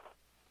itself.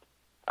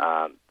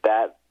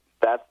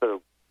 That's the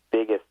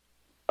biggest,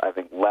 I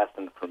think,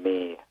 lesson for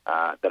me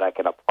that I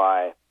can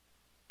apply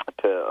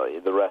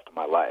to the rest of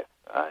my life.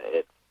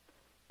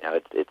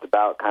 It's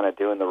about kind of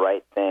doing the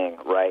right thing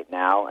right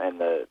now and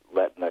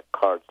letting the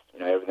cards,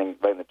 letting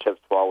the chips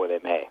fall where they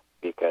may,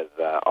 because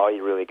all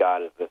you really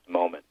got is this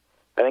moment.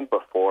 I think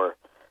before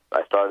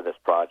I started this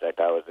project,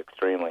 I was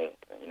extremely,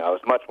 I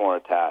was much more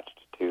attached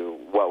to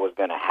what was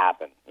going to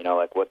happen,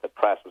 like what the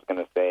press was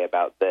going to say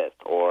about this,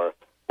 or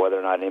whether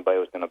or not anybody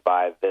was going to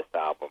buy this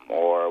album,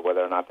 or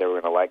whether or not they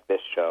were going to like this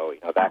show,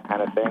 that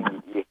kind of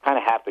thing. You kind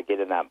of have to get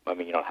in that,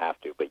 you don't have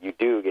to, but you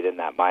do get in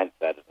that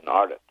mindset as an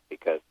artist,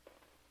 because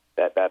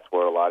that's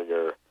where a lot of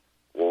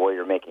where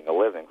you're making a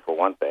living, for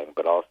one thing,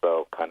 but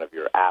also kind of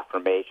your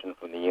affirmation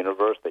from the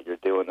universe that you're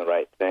doing the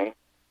right thing.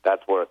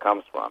 That's where it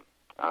comes from.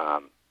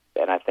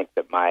 And I think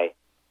that my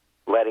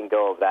letting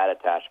go of that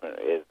attachment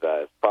is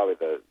probably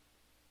the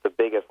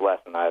biggest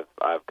lesson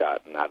I've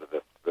gotten out of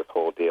this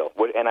whole deal.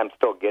 And I'm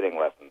still getting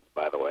lessons,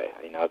 by the way.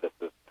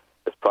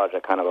 This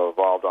project kind of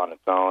evolved on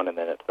its own, and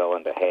then it fell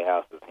into Hay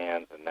House's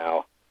hands, and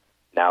now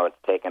it's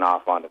taken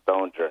off on its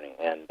own journey,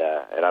 and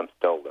I'm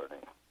still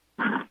learning.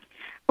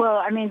 Well,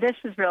 I mean, this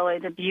is really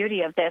the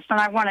beauty of this, and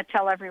I want to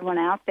tell everyone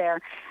out there,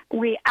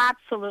 we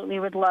absolutely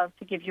would love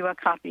to give you a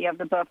copy of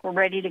the book. We're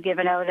ready to give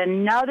out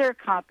another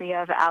copy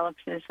of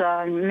Alex's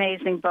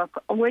amazing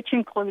book, which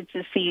includes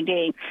a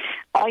CD.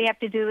 All you have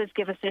to do is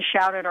give us a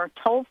shout at our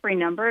toll-free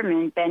number,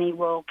 and Benny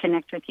will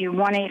connect with you,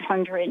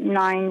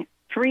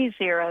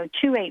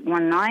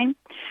 1-800-930-2819,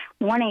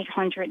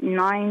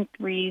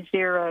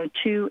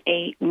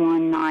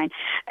 1-800-930-2819.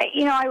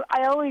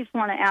 I always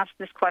want to ask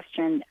this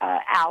question,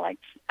 Alex,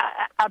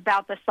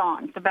 about the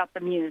songs, about the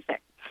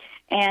music.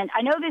 And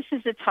I know this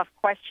is a tough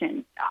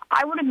question.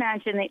 I would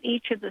imagine that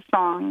each of the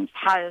songs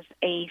has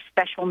a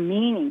special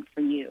meaning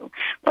for you.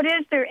 But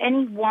is there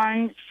any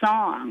one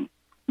song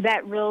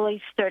that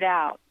really stood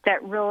out,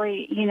 that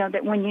really,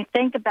 that when you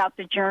think about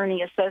the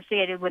journey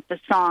associated with the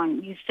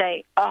song, you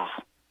say, oh,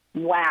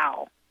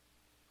 wow?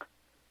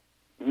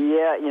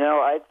 Yeah,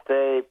 I'd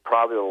say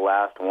probably the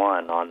last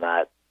one on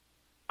that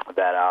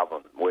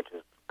album, which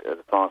is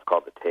the song's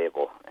called "The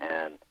Table."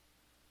 And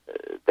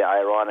the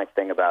ironic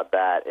thing about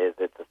that is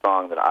it's a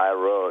song that I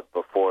wrote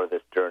before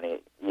this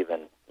journey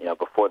even,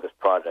 before this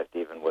project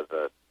even was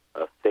a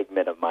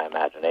figment of my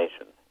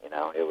imagination.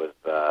 It was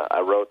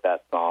I wrote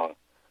that song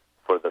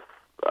for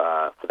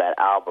that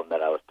album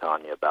that I was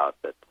telling you about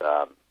that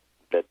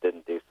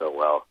didn't do so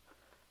well.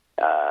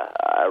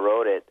 I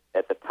wrote it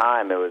at the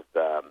time. It was.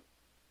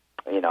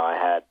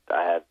 I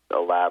had a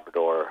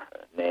Labrador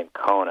named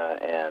Kona,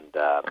 and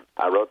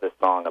I wrote this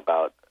song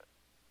about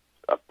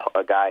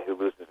a guy who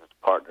loses his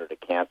partner to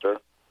cancer.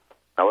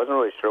 I wasn't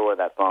really sure where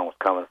that song was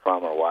coming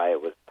from or why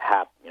it was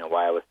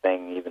why I was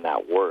saying even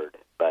that word,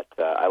 but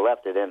I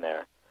left it in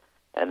there.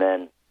 And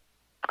then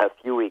a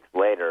few weeks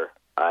later,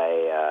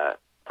 I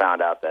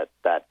found out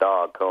that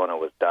dog Kona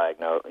was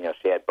diagnosed.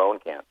 She had bone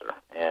cancer,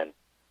 and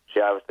she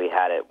obviously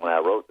had it when I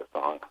wrote the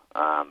song,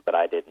 but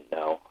I didn't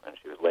know, and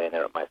she was laying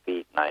there at my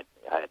feet, and I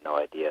had no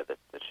idea that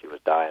she was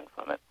dying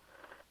from it.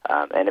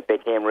 And it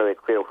became really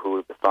clear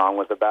who the song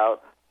was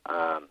about,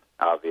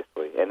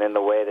 obviously. And then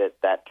the way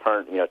that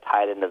turned,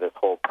 tied into this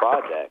whole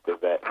project is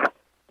that,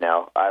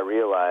 I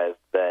realized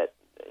that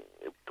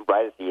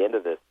right at the end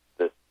of this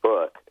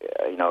book,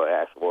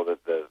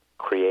 the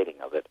creating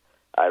of it,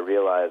 I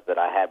realized that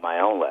I had my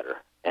own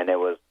letter, and it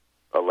was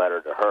a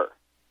letter to her.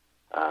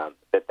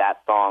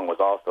 That song was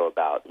also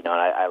about, and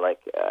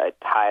I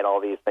tied all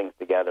these things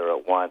together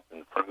at once,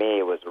 and for me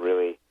it was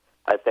really,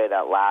 I'd say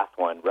that last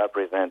one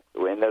represents,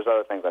 and there's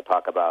other things I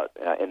talk about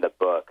in the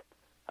book,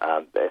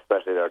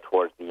 especially there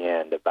towards the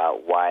end,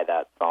 about why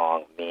that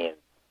song means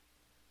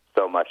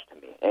so much to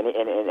me. And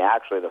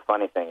actually the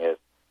funny thing is,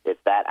 it's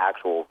that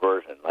actual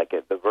version.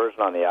 The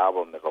version on the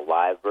album is a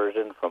live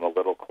version from a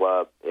little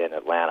club in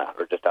Atlanta,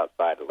 or just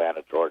outside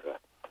Atlanta, Georgia.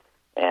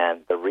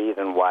 And the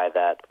reason why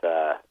that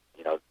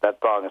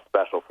song is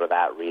special for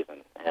that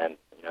reason. And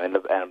and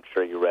I'm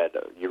sure you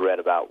read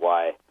about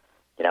why,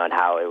 and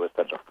how it was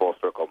such a full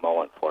circle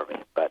moment for me.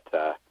 But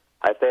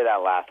I'd say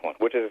that last one,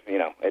 which is,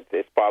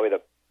 it's probably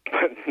the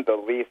the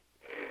least,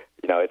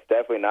 it's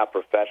definitely not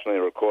professionally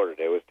recorded.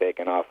 It was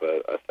taken off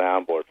a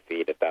soundboard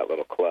feed at that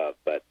little club,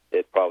 but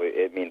it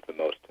means the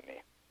most to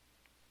me.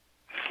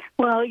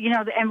 Well,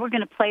 and we're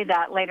going to play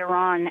that later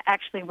on.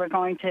 Actually, we're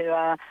going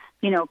to,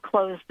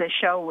 close the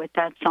show with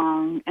that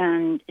song.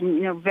 And,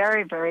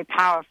 very, very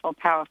powerful,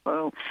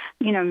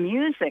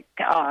 music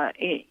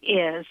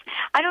is.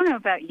 I don't know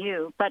about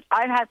you, but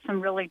I've had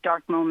some really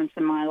dark moments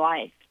in my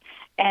life.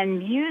 And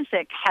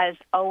music has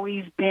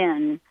always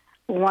been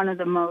one of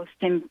the most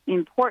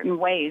important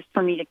ways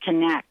for me to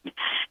connect.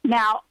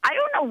 Now, I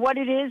don't know what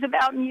it is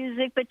about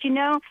music, but you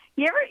ever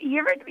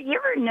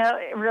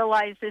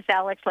realize this,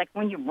 Alex? Like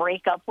when you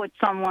break up with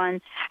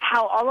someone,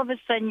 how all of a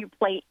sudden you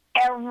play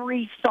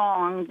every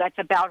song that's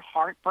about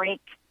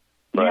heartbreak.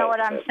 You know what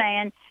I'm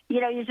saying?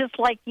 You just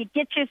like you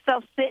get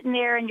yourself sitting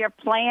there and you're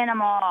playing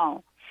them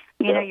all.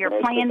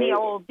 You're playing the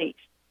oldies.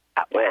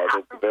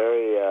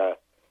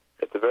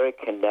 It's a very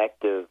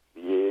connective.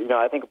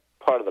 I think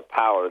part of the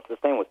power. It's the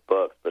same with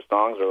books. The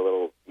songs are a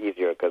little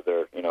easier because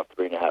they're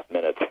 3.5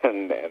 minutes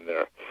and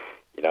they're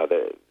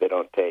they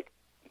don't take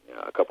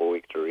a couple of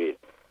weeks to read.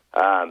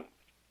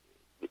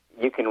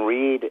 You can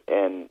read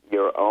in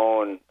your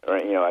own, or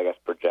I guess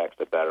project's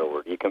a better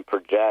word. You can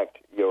project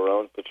your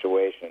own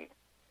situation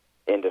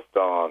into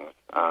songs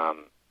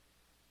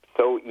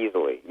so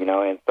easily,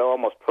 and so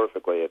almost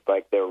perfectly. It's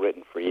like they're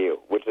written for you,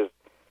 which is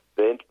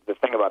the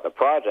thing about the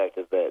project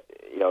is that,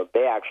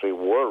 they actually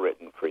were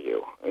written for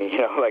you.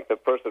 Like the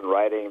person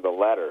writing the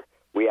letter,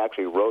 we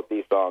actually wrote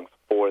these songs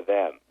for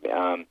them.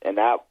 And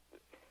that,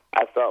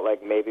 I felt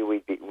like maybe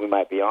we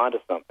might be onto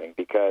something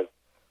because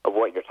of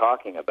what you're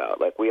talking about.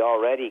 Like we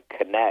already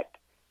connect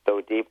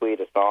so deeply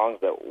to songs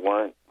that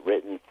weren't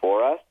written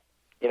for us.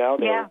 They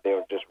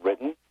were just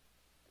written.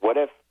 What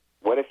if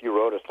you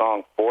wrote a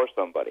song for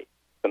somebody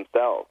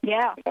themselves?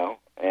 Yeah.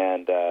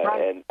 And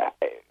right. And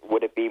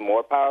would it be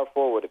more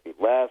powerful? Would it be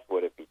less?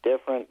 Would it be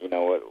different?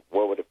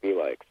 What would it be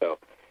like? So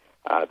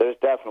there's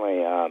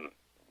definitely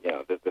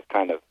this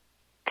kind of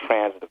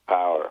transitive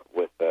power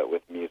with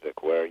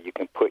music where you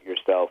can put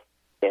yourself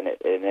in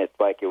it, and it's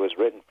like it was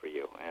written for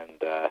you.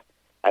 And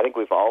I think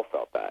we've all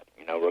felt that.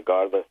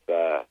 Regardless.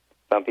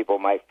 Some people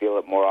might feel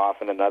it more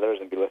often than others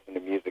and be listening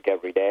to music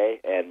every day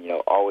and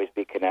always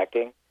be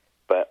connecting.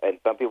 And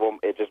some people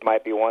it just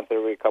might be once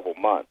every couple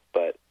months.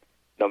 But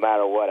no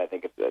matter what, I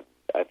think as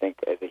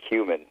a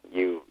human,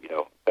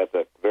 that's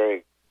a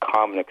very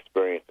common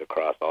experience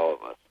across all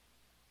of us.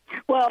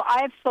 Well,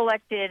 I've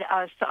selected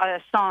a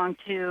song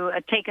to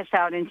take us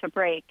out into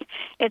break.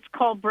 It's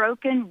called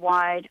Broken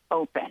Wide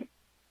Open.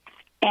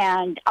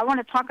 And I want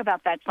to talk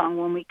about that song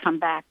when we come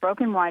back,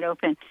 Broken Wide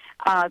Open.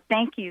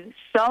 Thank you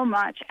so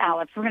much,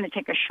 Alex. We're going to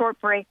take a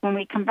short break. When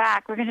we come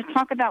back, we're going to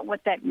talk about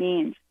what that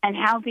means and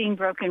how being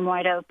broken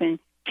wide open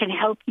can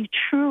help you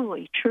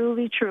truly,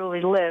 truly,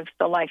 truly live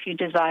the life you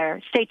desire.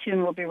 Stay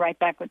tuned. We'll be right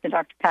back with the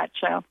Dr. Pat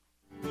Show.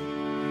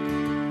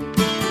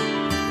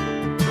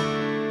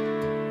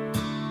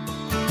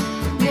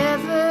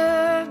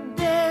 Never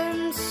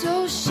been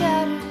so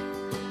shattered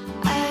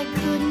I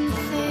couldn't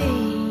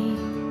think.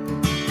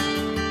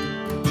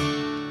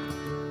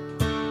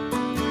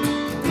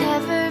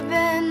 Never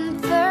been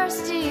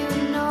thirsty,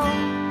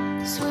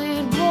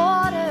 sweet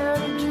water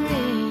to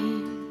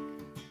drink.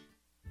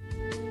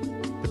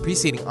 The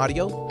preceding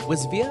audio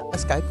was via a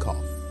Skype call.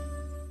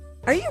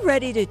 Are you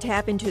ready to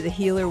tap into the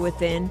healer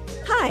within?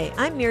 Hi,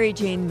 I'm Mary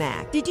Jane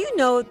Mack. Did you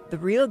know the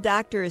real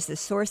doctor is the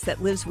source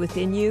that lives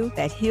within you,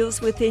 that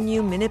heals within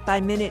you minute by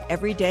minute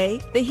every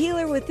day? The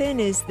healer within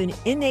is the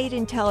innate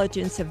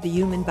intelligence of the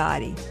human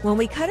body. When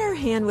we cut our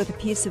hand with a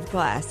piece of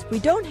glass, we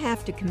don't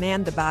have to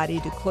command the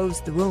body to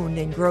close the wound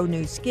and grow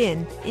new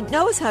skin. It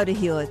knows how to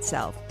heal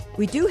itself.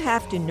 We do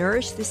have to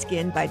nourish the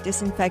skin by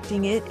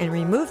disinfecting it and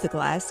remove the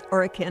glass,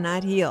 or it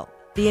cannot heal.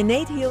 The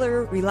innate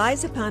healer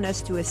relies upon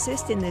us to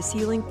assist in this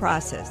healing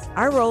process.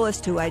 Our role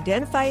is to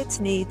identify its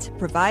needs,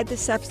 provide the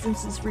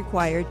substances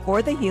required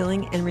for the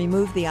healing, and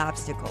remove the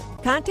obstacle.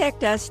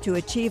 Contact us to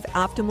achieve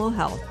optimal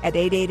health at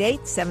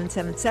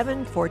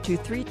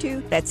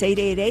 888-777-4232. That's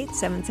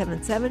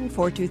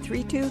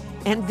 888-777-4232.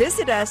 And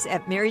visit us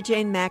at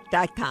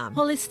maryjanemack.com.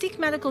 Holistic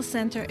Medical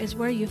Center is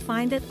where you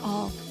find it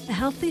all. A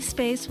healthy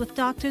space with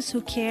doctors who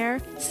care,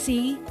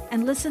 see,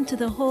 and listen to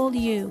the whole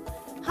you.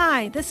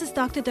 Hi, this is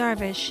Dr.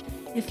 Darvish.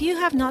 If you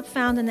have not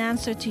found an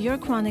answer to your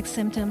chronic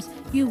symptoms,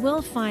 you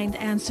will find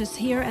answers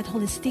here at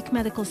Holistic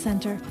Medical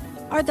Center.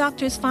 Our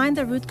doctors find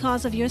the root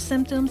cause of your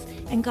symptoms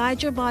and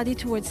guide your body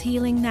towards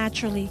healing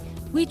naturally.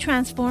 We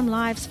transform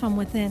lives from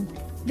within.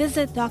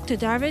 Visit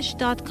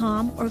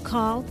drdarvish.com or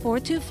call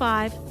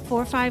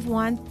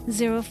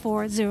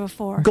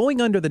 425-451-0404.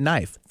 Going under the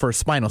knife for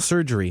spinal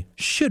surgery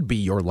should be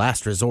your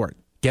last resort.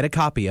 Get a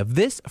copy of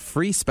this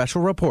free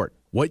special report,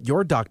 What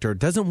Your Doctor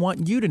Doesn't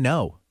Want You to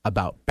Know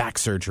About Back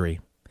Surgery.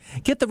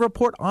 Get the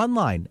report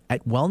online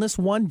at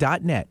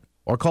wellness1.net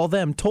or call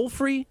them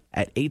toll-free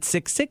at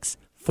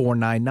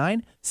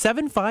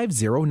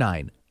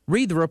 866-499-7509.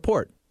 Read the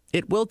report.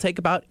 It will take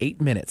about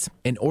 8 minutes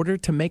in order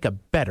to make a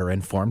better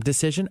informed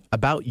decision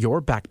about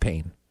your back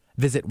pain.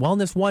 Visit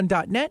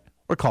wellness1.net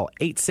or call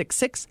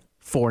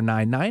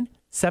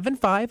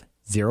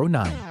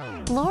 866-499-7509.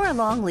 Laura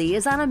Longley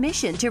is on a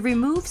mission to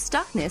remove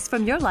stuckness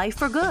from your life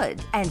for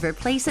good and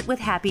replace it with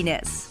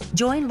happiness.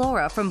 Join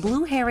Laura from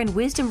Blue Heron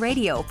Wisdom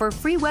Radio for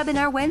free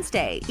webinar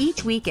Wednesday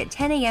each week at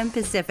 10 a.m.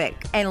 Pacific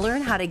and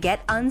learn how to get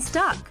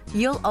unstuck.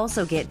 You'll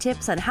also get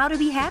tips on how to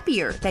be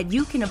happier that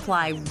you can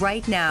apply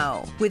right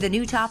now. With a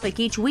new topic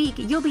each week,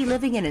 you'll be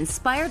living an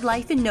inspired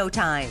life in no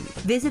time.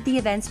 Visit the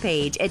events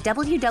page at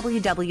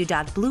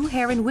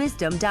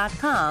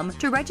www.blueheronwisdom.com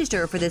to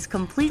register for this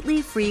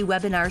completely free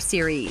webinar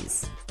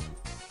series.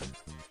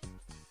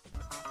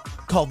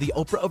 Called the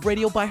Oprah of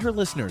radio by her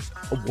listeners,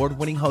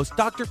 award-winning host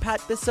Dr. Pat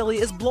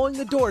Baccili is blowing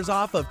the doors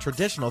off of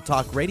traditional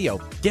talk radio.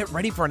 Get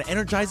ready for an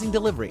energizing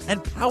delivery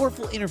and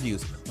powerful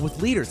interviews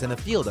with leaders in the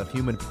field of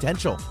human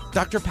potential.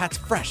 Dr. Pat's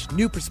fresh,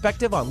 new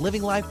perspective on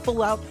living life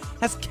full out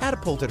has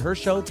catapulted her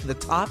show to the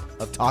top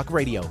of talk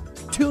radio.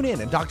 Tune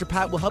in and Dr.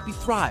 Pat will help you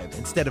thrive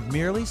instead of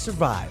merely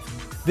survive.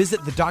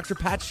 Visit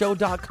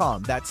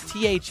thedrpatshow.com. That's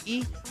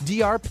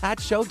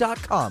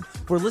THEDRPatshow.com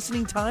for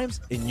listening times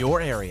in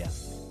your area.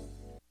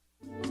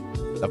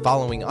 The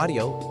following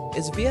audio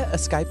is via a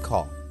Skype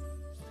call.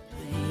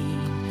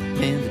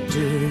 In the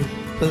dirt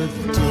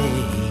of the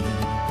day,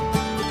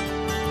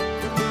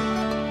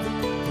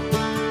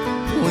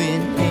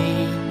 when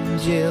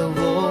angel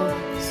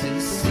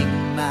voices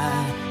sing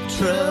my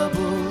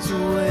troubles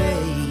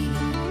away,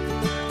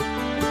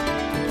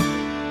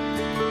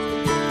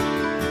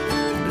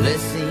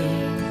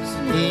 blessings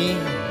in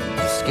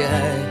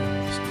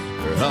disguise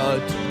are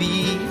hard to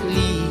believe.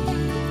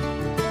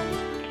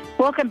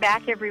 Welcome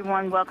back,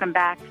 everyone. Welcome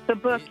back. The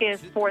book is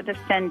For the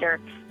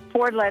Sender.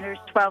 4 letters,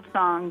 12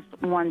 songs,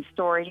 1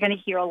 story. You're going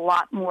to hear a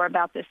lot more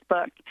about this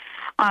book.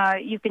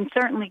 You can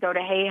certainly go to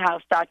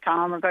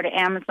hayhouse.com or go to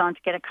Amazon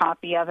to get a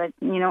copy of it.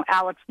 You know,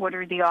 Alex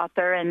Woodard, the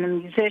author and the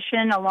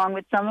musician, along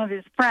with some of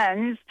his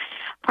friends,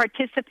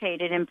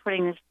 participated in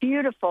putting this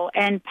beautiful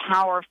and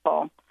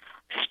powerful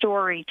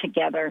story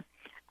together.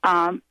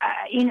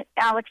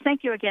 Alex,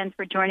 thank you again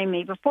for joining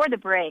me. Before the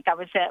break,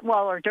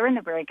 during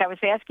the break, I was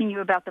asking you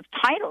about the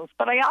titles,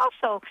 but I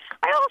also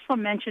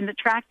mentioned the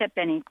track that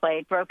Benny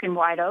played, Broken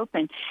Wide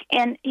Open.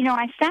 And,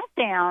 I sat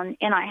down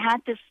and I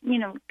had to,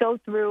 go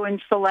through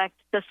and select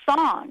the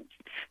songs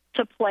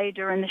to play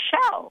during the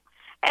show.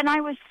 And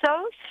I was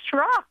so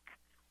struck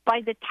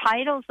by the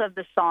titles of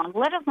the song,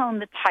 let alone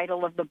the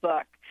title of the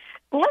book.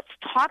 Let's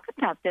talk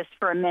about this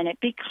for a minute,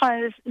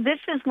 because this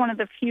is one of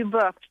the few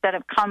books that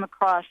have come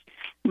across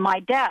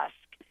my desk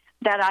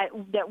that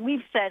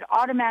we've said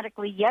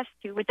automatically yes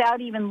to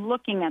without even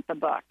looking at the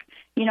book.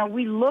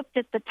 We looked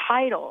at the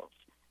titles.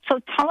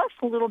 So tell us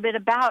a little bit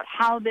about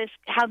how these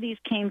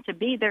came to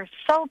be. They're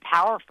so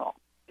powerful.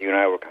 You and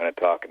I were kind of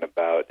talking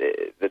about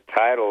it. The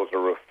titles are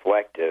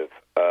reflective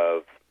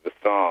of the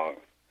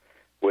songs,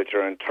 which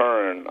are in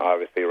turn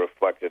obviously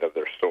reflective of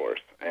their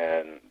source.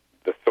 And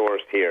the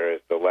source here is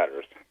the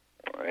letters.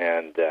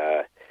 And,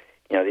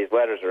 these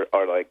letters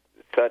are like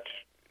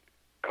such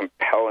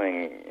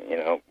compelling,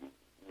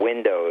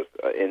 windows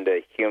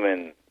into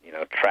human,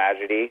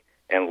 tragedy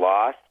and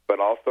loss, but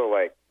also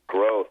like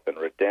growth and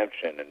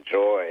redemption and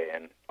joy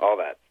and all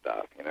that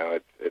stuff.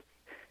 It's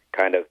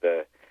kind of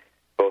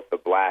both the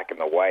black and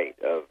the white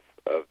of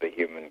the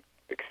human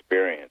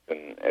experience.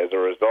 And as a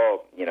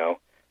result,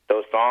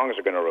 those songs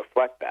are going to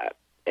reflect that.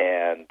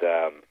 And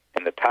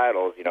the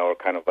titles, are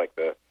kind of like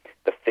the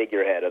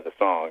figurehead of the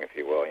song, if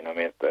you will.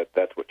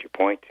 That's what you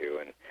point to.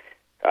 And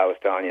I was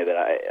telling you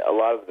that a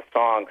lot of the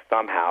songs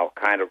somehow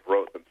kind of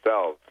wrote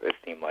themselves, it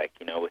seemed like,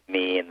 with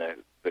me and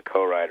the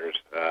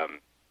co-writers.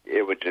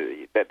 It would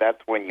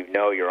that's when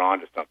you're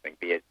onto something,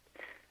 be it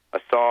a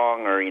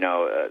song or,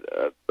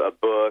 a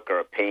book or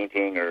a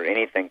painting or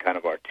anything kind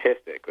of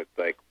artistic. It's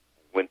like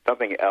when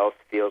something else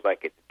feels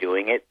like it's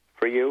doing it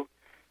for you,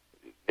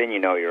 then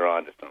you're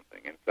onto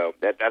something. And so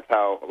that's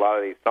how a lot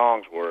of these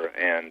songs were,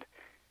 and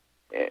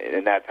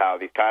that's how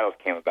these titles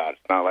came about.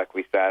 It's not like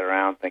we sat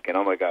around thinking,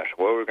 oh my gosh,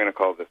 what are we going to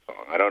call this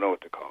song? I don't know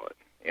what to call it.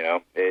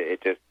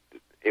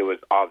 It was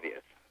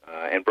obvious.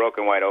 And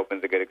Broken Wide Open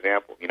is a good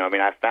example.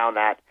 I found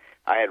that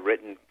I had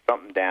written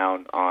something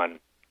down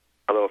on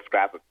a little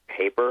scrap of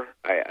paper,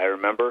 I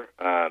remember,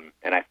 and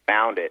I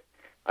found it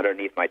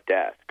underneath my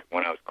desk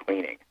when I was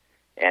cleaning.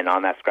 And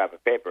on that scrap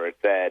of paper, it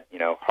said,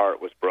 heart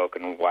was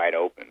broken wide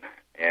open.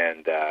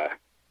 And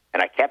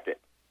I kept it.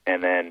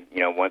 And then,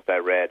 once I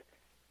read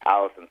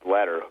Allison's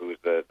letter, who's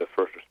the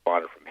first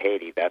responder from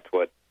Haiti, that's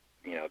what,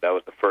 that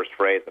was the first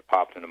phrase that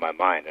popped into my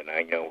mind. And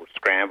I,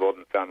 scrambled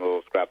and found a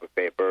little scrap of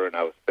paper, and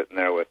I was sitting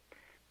there with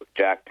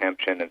Jack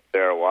Tempchin and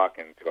Sarah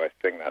Watkins, who I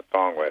sing that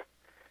song with.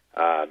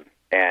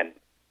 And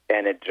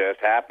it just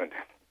happened.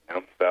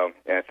 So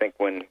I think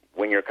when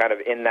you're kind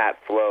of in that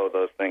flow,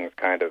 those things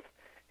kind of,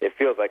 it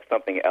feels like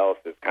something else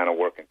is kind of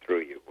working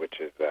through you, which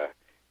is a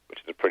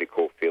pretty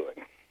cool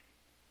feeling.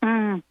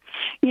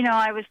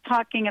 I was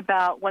talking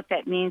about what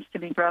that means to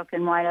be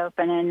broken wide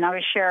open, and I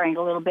was sharing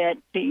a little bit.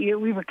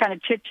 We were kind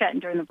of chit-chatting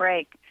during the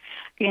break.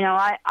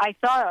 I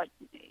thought,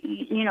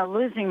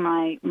 losing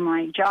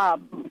my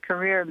job,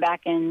 career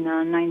back in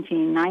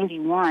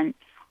 1991,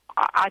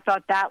 I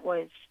thought that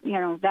was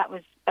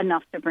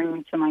enough to bring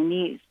me to my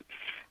knees.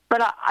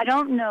 But I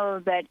don't know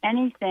that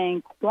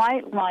anything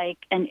quite like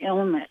an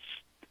illness,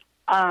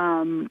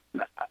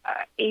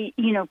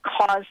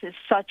 causes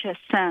such a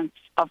sense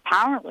of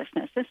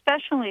powerlessness,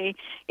 especially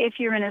if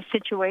you're in a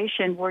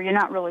situation where you're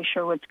not really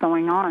sure what's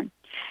going on.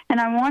 And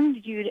I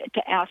wanted you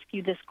to ask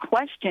you this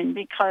question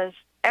because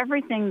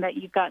everything that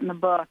you've got in the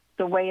book,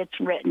 the way it's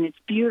written, it's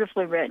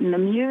beautifully written. The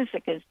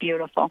music is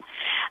beautiful.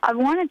 I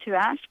wanted to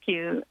ask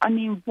you,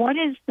 what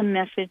is the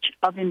message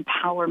of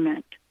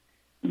empowerment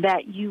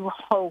that you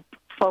hope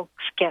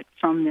folks get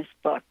from this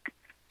book?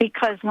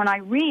 Because when I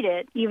read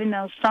it, even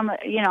though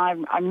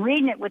I'm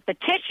reading it with the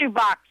tissue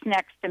box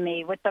next to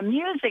me, with the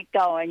music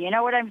going, you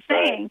know what I'm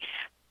saying?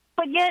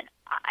 But yet,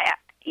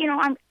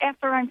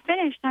 after I'm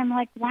finished, I'm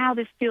like, wow,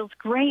 this feels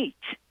great.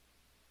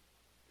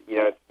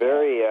 It's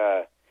very,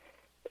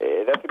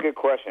 that's a good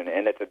question,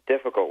 and it's a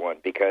difficult one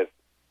because,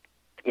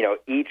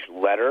 each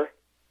letter,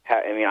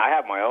 I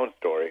have my own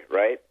story,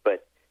 right?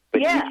 But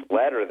yeah. Each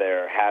letter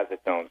there has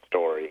its own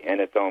story and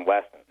its own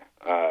lesson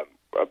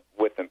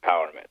with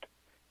empowerment.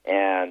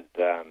 And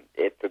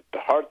it's a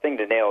hard thing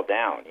to nail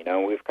down.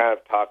 We've kind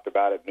of talked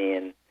about it, me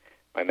and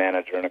my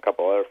manager and a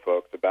couple other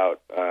folks,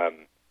 about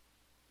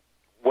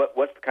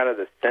what's kind of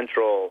the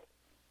central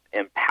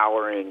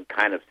empowering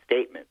kind of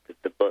statement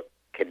that the book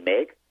can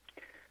make.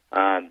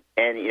 And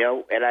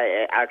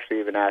I actually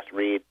even asked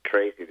Reed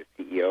Tracy, the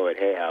CEO at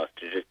Hay House,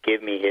 to just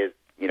give me his,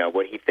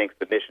 what he thinks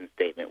the mission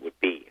statement would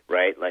be,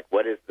 right? Like,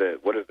 what is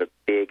the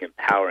big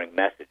empowering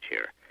message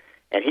here?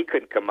 And he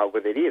couldn't come up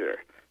with it either.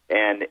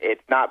 And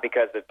it's not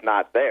because it's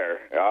not there.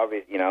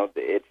 Obviously,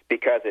 it's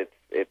because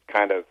it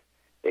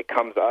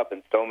comes up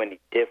in so many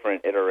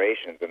different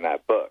iterations in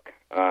that book.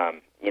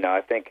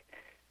 I think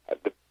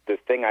the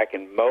thing I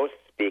can most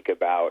speak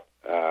about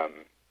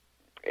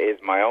is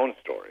my own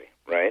story,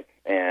 right?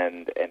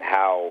 And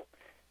how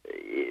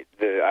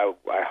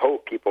I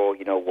hope people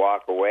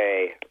walk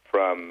away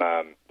from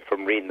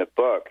reading the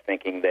book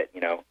thinking that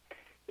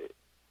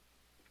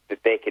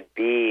that they could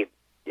be.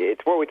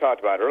 It's what we talked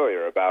about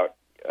earlier about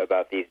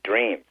these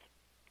dreams,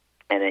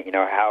 and then,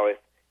 how if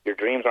your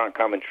dreams aren't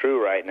coming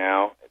true right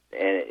now,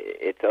 and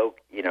it's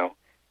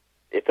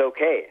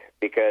okay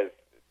because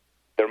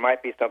there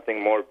might be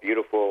something more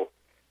beautiful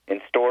in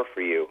store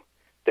for you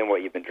than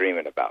what you've been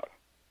dreaming about,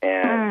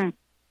 and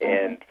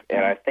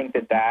I think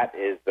that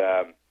is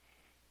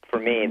for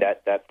me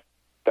that's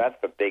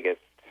the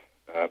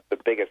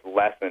biggest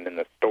lesson in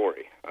the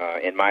story,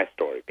 in my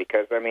story,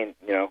 because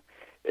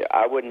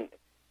I wouldn't.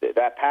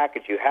 That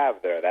package you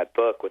have there, that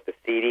book with the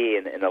CD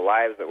and the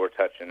lives that we're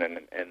touching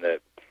and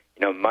the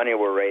money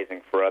we're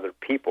raising for other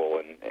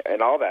people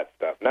and all that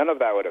stuff, none of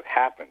that would have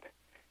happened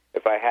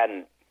if I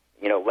hadn't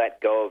let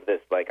go of this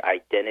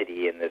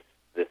identity and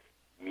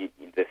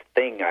this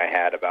thing I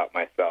had about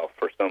myself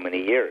for so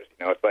many years.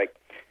 It's like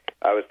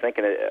I was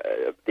thinking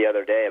the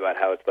other day about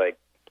how it's like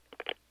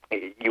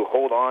you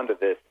hold on to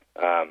this.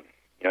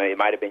 It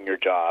might have been your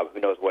job, who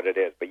knows what it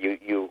is, but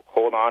you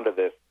hold on to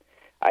this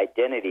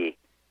identity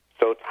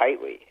so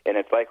tightly, and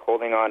it's like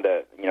holding on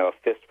to a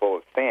fistful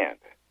of sand.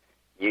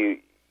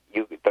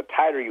 The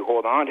tighter you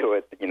hold on to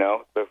it,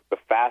 the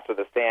faster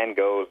the sand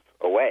goes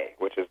away,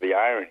 which is the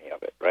irony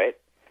of it, right?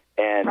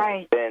 And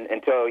then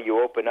until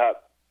you open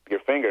up your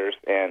fingers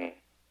and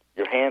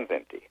your hand's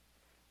empty,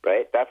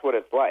 right? That's what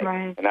it's like,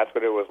 and that's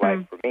what it was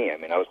like for me.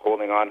 I was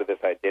holding on to this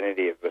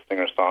identity of the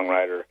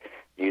singer-songwriter,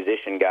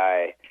 musician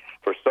guy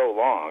for so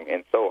long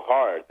and so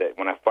hard that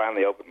when I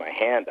finally opened my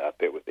hand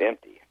up, it was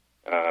empty.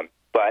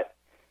 But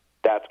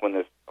that's when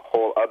this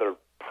whole other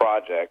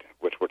project,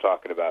 which we're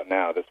talking about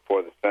now, this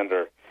For the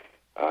Sender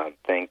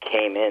thing,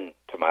 came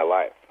into my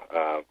life.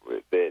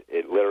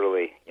 It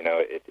literally,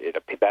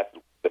 that's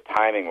the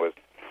timing was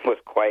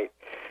quite.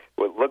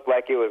 What looked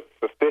like it was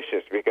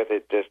suspicious because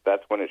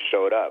that's when it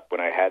showed up. When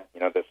I had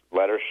this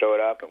letter showed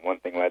up, and one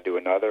thing led to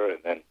another,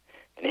 and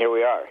here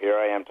we are. Here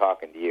I am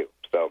talking to you.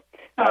 So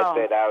I'd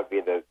say that would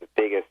be the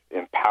biggest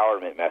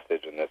empowerment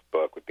message in this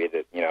book. Would be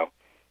that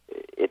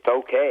it's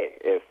okay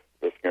if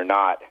you're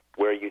not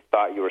where you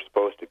thought you were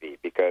supposed to be,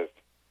 because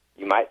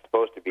you might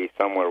supposed to be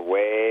somewhere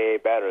way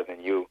better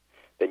than you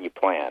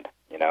planned.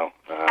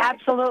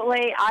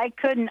 Absolutely, I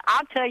couldn't.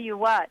 I'll tell you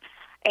what.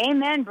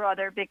 Amen,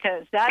 brother,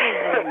 because that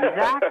is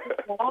exactly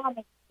what I'm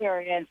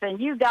experiencing,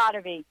 and you got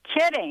to be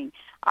kidding.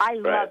 I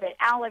love it.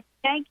 Alex,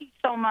 thank you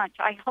so much.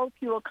 I hope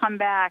you will come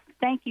back.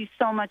 Thank you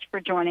so much for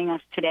joining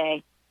us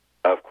today.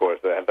 Of course.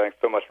 Thanks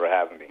so much for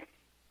having me.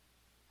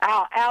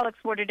 Alex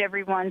Woodard,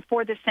 everyone.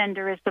 For the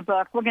Sender is the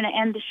book. We're going to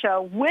end the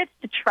show with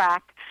the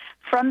track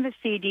from the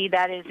CD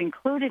that is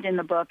included in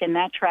the book, and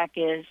that track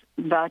is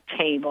The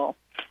Table.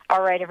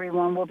 All right,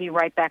 everyone, we'll be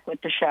right back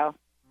with the show.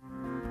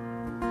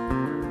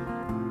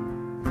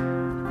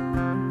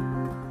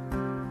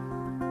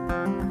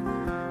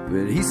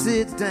 Well, he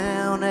sits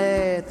down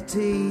at the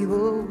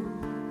table,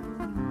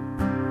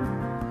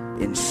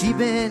 and she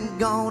been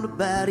gone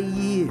about a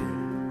year.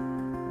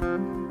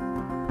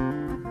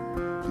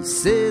 He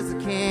says the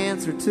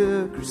cancer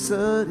took her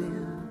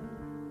sudden,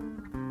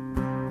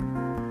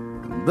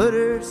 but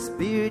her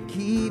spirit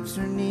keeps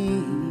her near,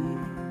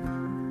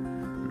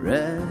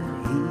 right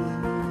here.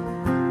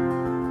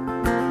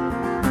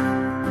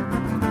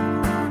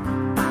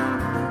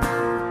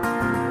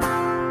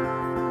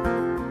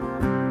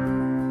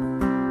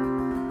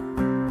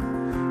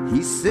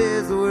 He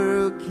says the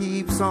world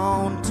keeps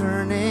on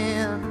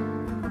turning,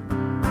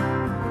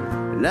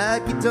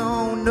 like you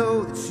don't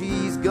know that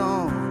she's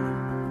gone.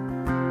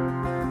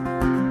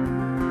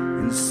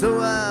 And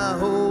so I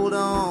hold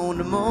on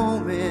to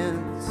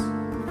moments,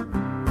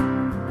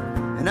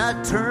 and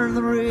I turn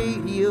the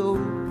radio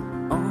on,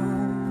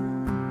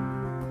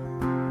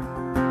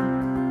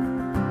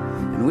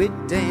 and we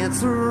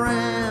dance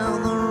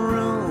around the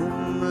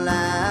room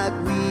like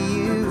we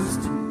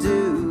used to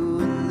do.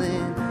 And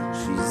then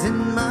she's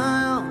in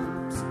my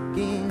arms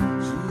again.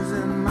 She's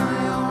in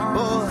my arms.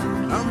 Boy,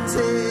 I'm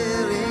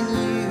telling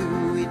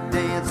you, we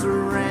dance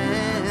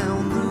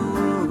around the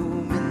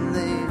room, and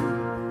then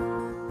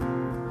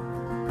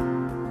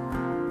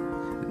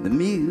the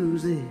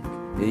music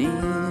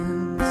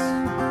ends.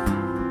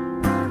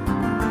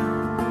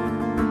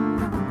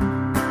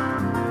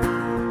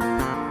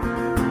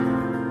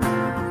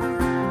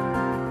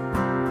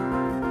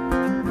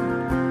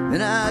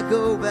 Then I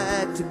go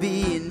back to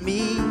being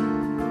me,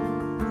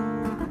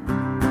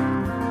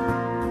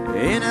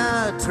 and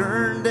I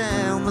turn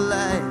down the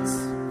lights.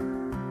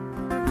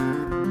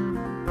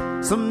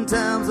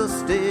 Sometimes I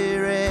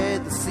stare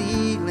at the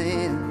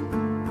ceiling,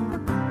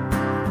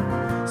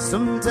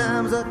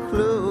 sometimes I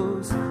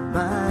close my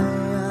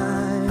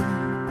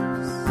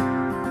eyes.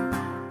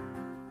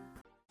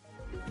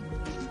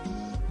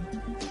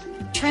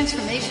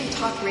 Transformation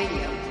Talk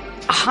Radio,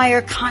 a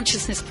higher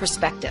consciousness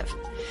perspective.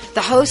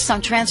 The hosts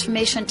on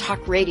Transformation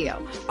Talk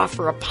Radio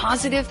offer a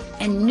positive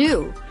and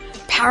new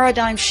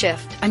paradigm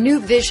shift, a new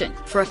vision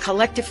for a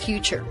collective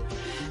future.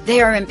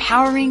 They are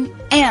empowering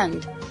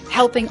and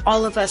helping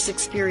all of us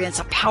experience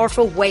a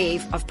powerful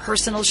wave of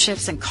personal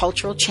shifts and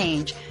cultural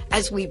change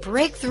as we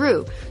break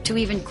through to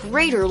even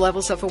greater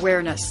levels of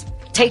awareness.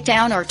 Take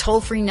down our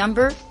toll-free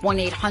number,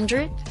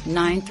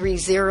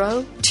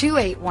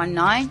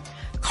 1-800-930-2819.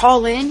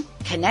 Call in,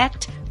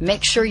 connect,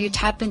 make sure you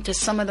tap into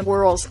some of the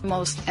world's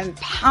most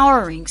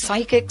empowering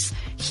psychics,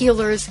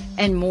 healers,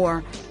 and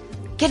more.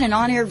 Get an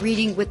on-air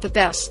reading with the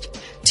best.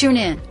 Tune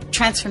in,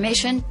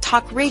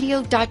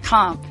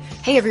 transformationtalkradio.com.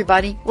 Hey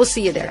everybody, we'll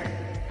see you there.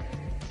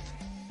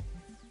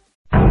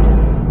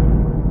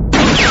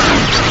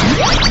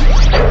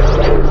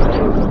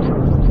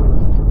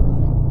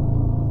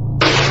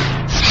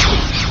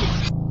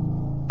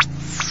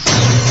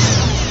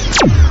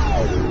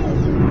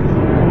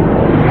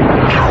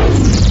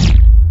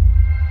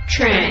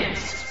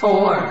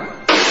 Transform.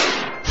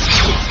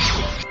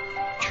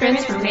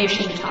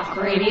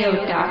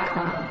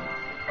 TransformationTalkRadio.com.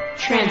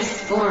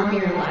 Transform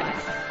your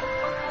life.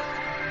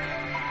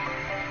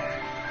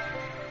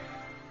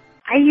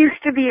 I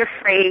used to be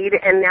afraid,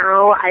 and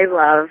now I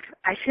love.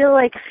 I feel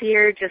like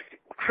fear just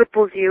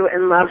cripples you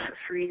and love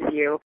frees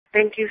you.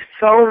 Thank you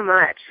so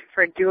much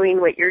for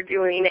doing what you're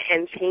doing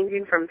and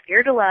changing from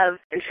fear to love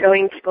and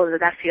showing people that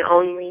that's the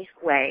only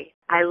way.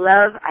 I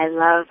love, I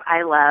love,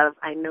 I love.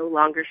 I no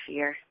longer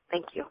fear.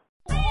 Thank you.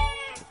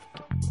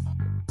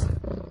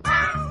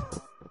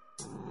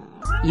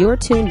 You're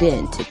tuned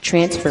in to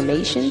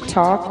Transformation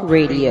Talk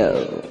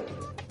Radio.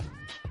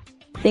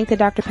 Think the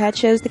Dr. Pat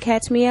Show's the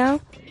cat's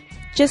meow?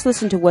 Just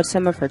listen to what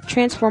some of her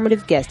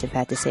transformative guests have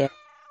had to say.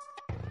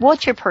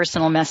 What's your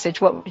personal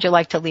message? What would you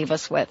like to leave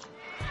us with?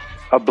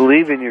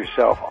 Believe in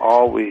yourself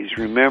always.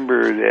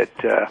 Remember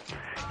that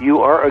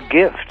you are a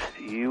gift.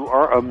 You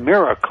are a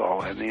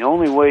miracle, and the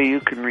only way you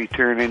can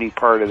return any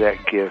part of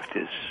that gift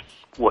is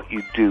what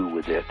you do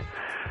with it.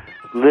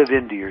 Live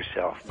into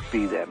yourself.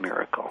 Be that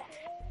miracle.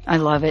 I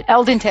love it.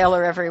 Eldon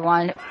Taylor,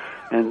 everyone.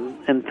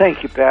 And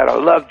thank you, Pat. I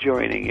love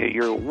joining you.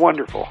 You're a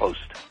wonderful host.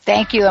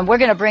 Thank you. And we're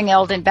going to bring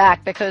Eldon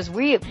back because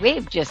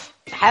we've just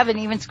haven't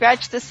even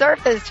scratched the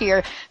surface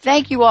here.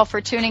 Thank you all for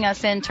tuning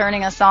us in,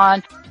 turning us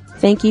on.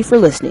 Thank you for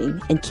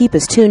listening, and keep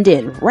us tuned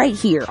in right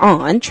here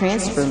on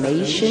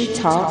Transformation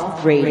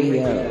Talk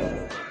Radio.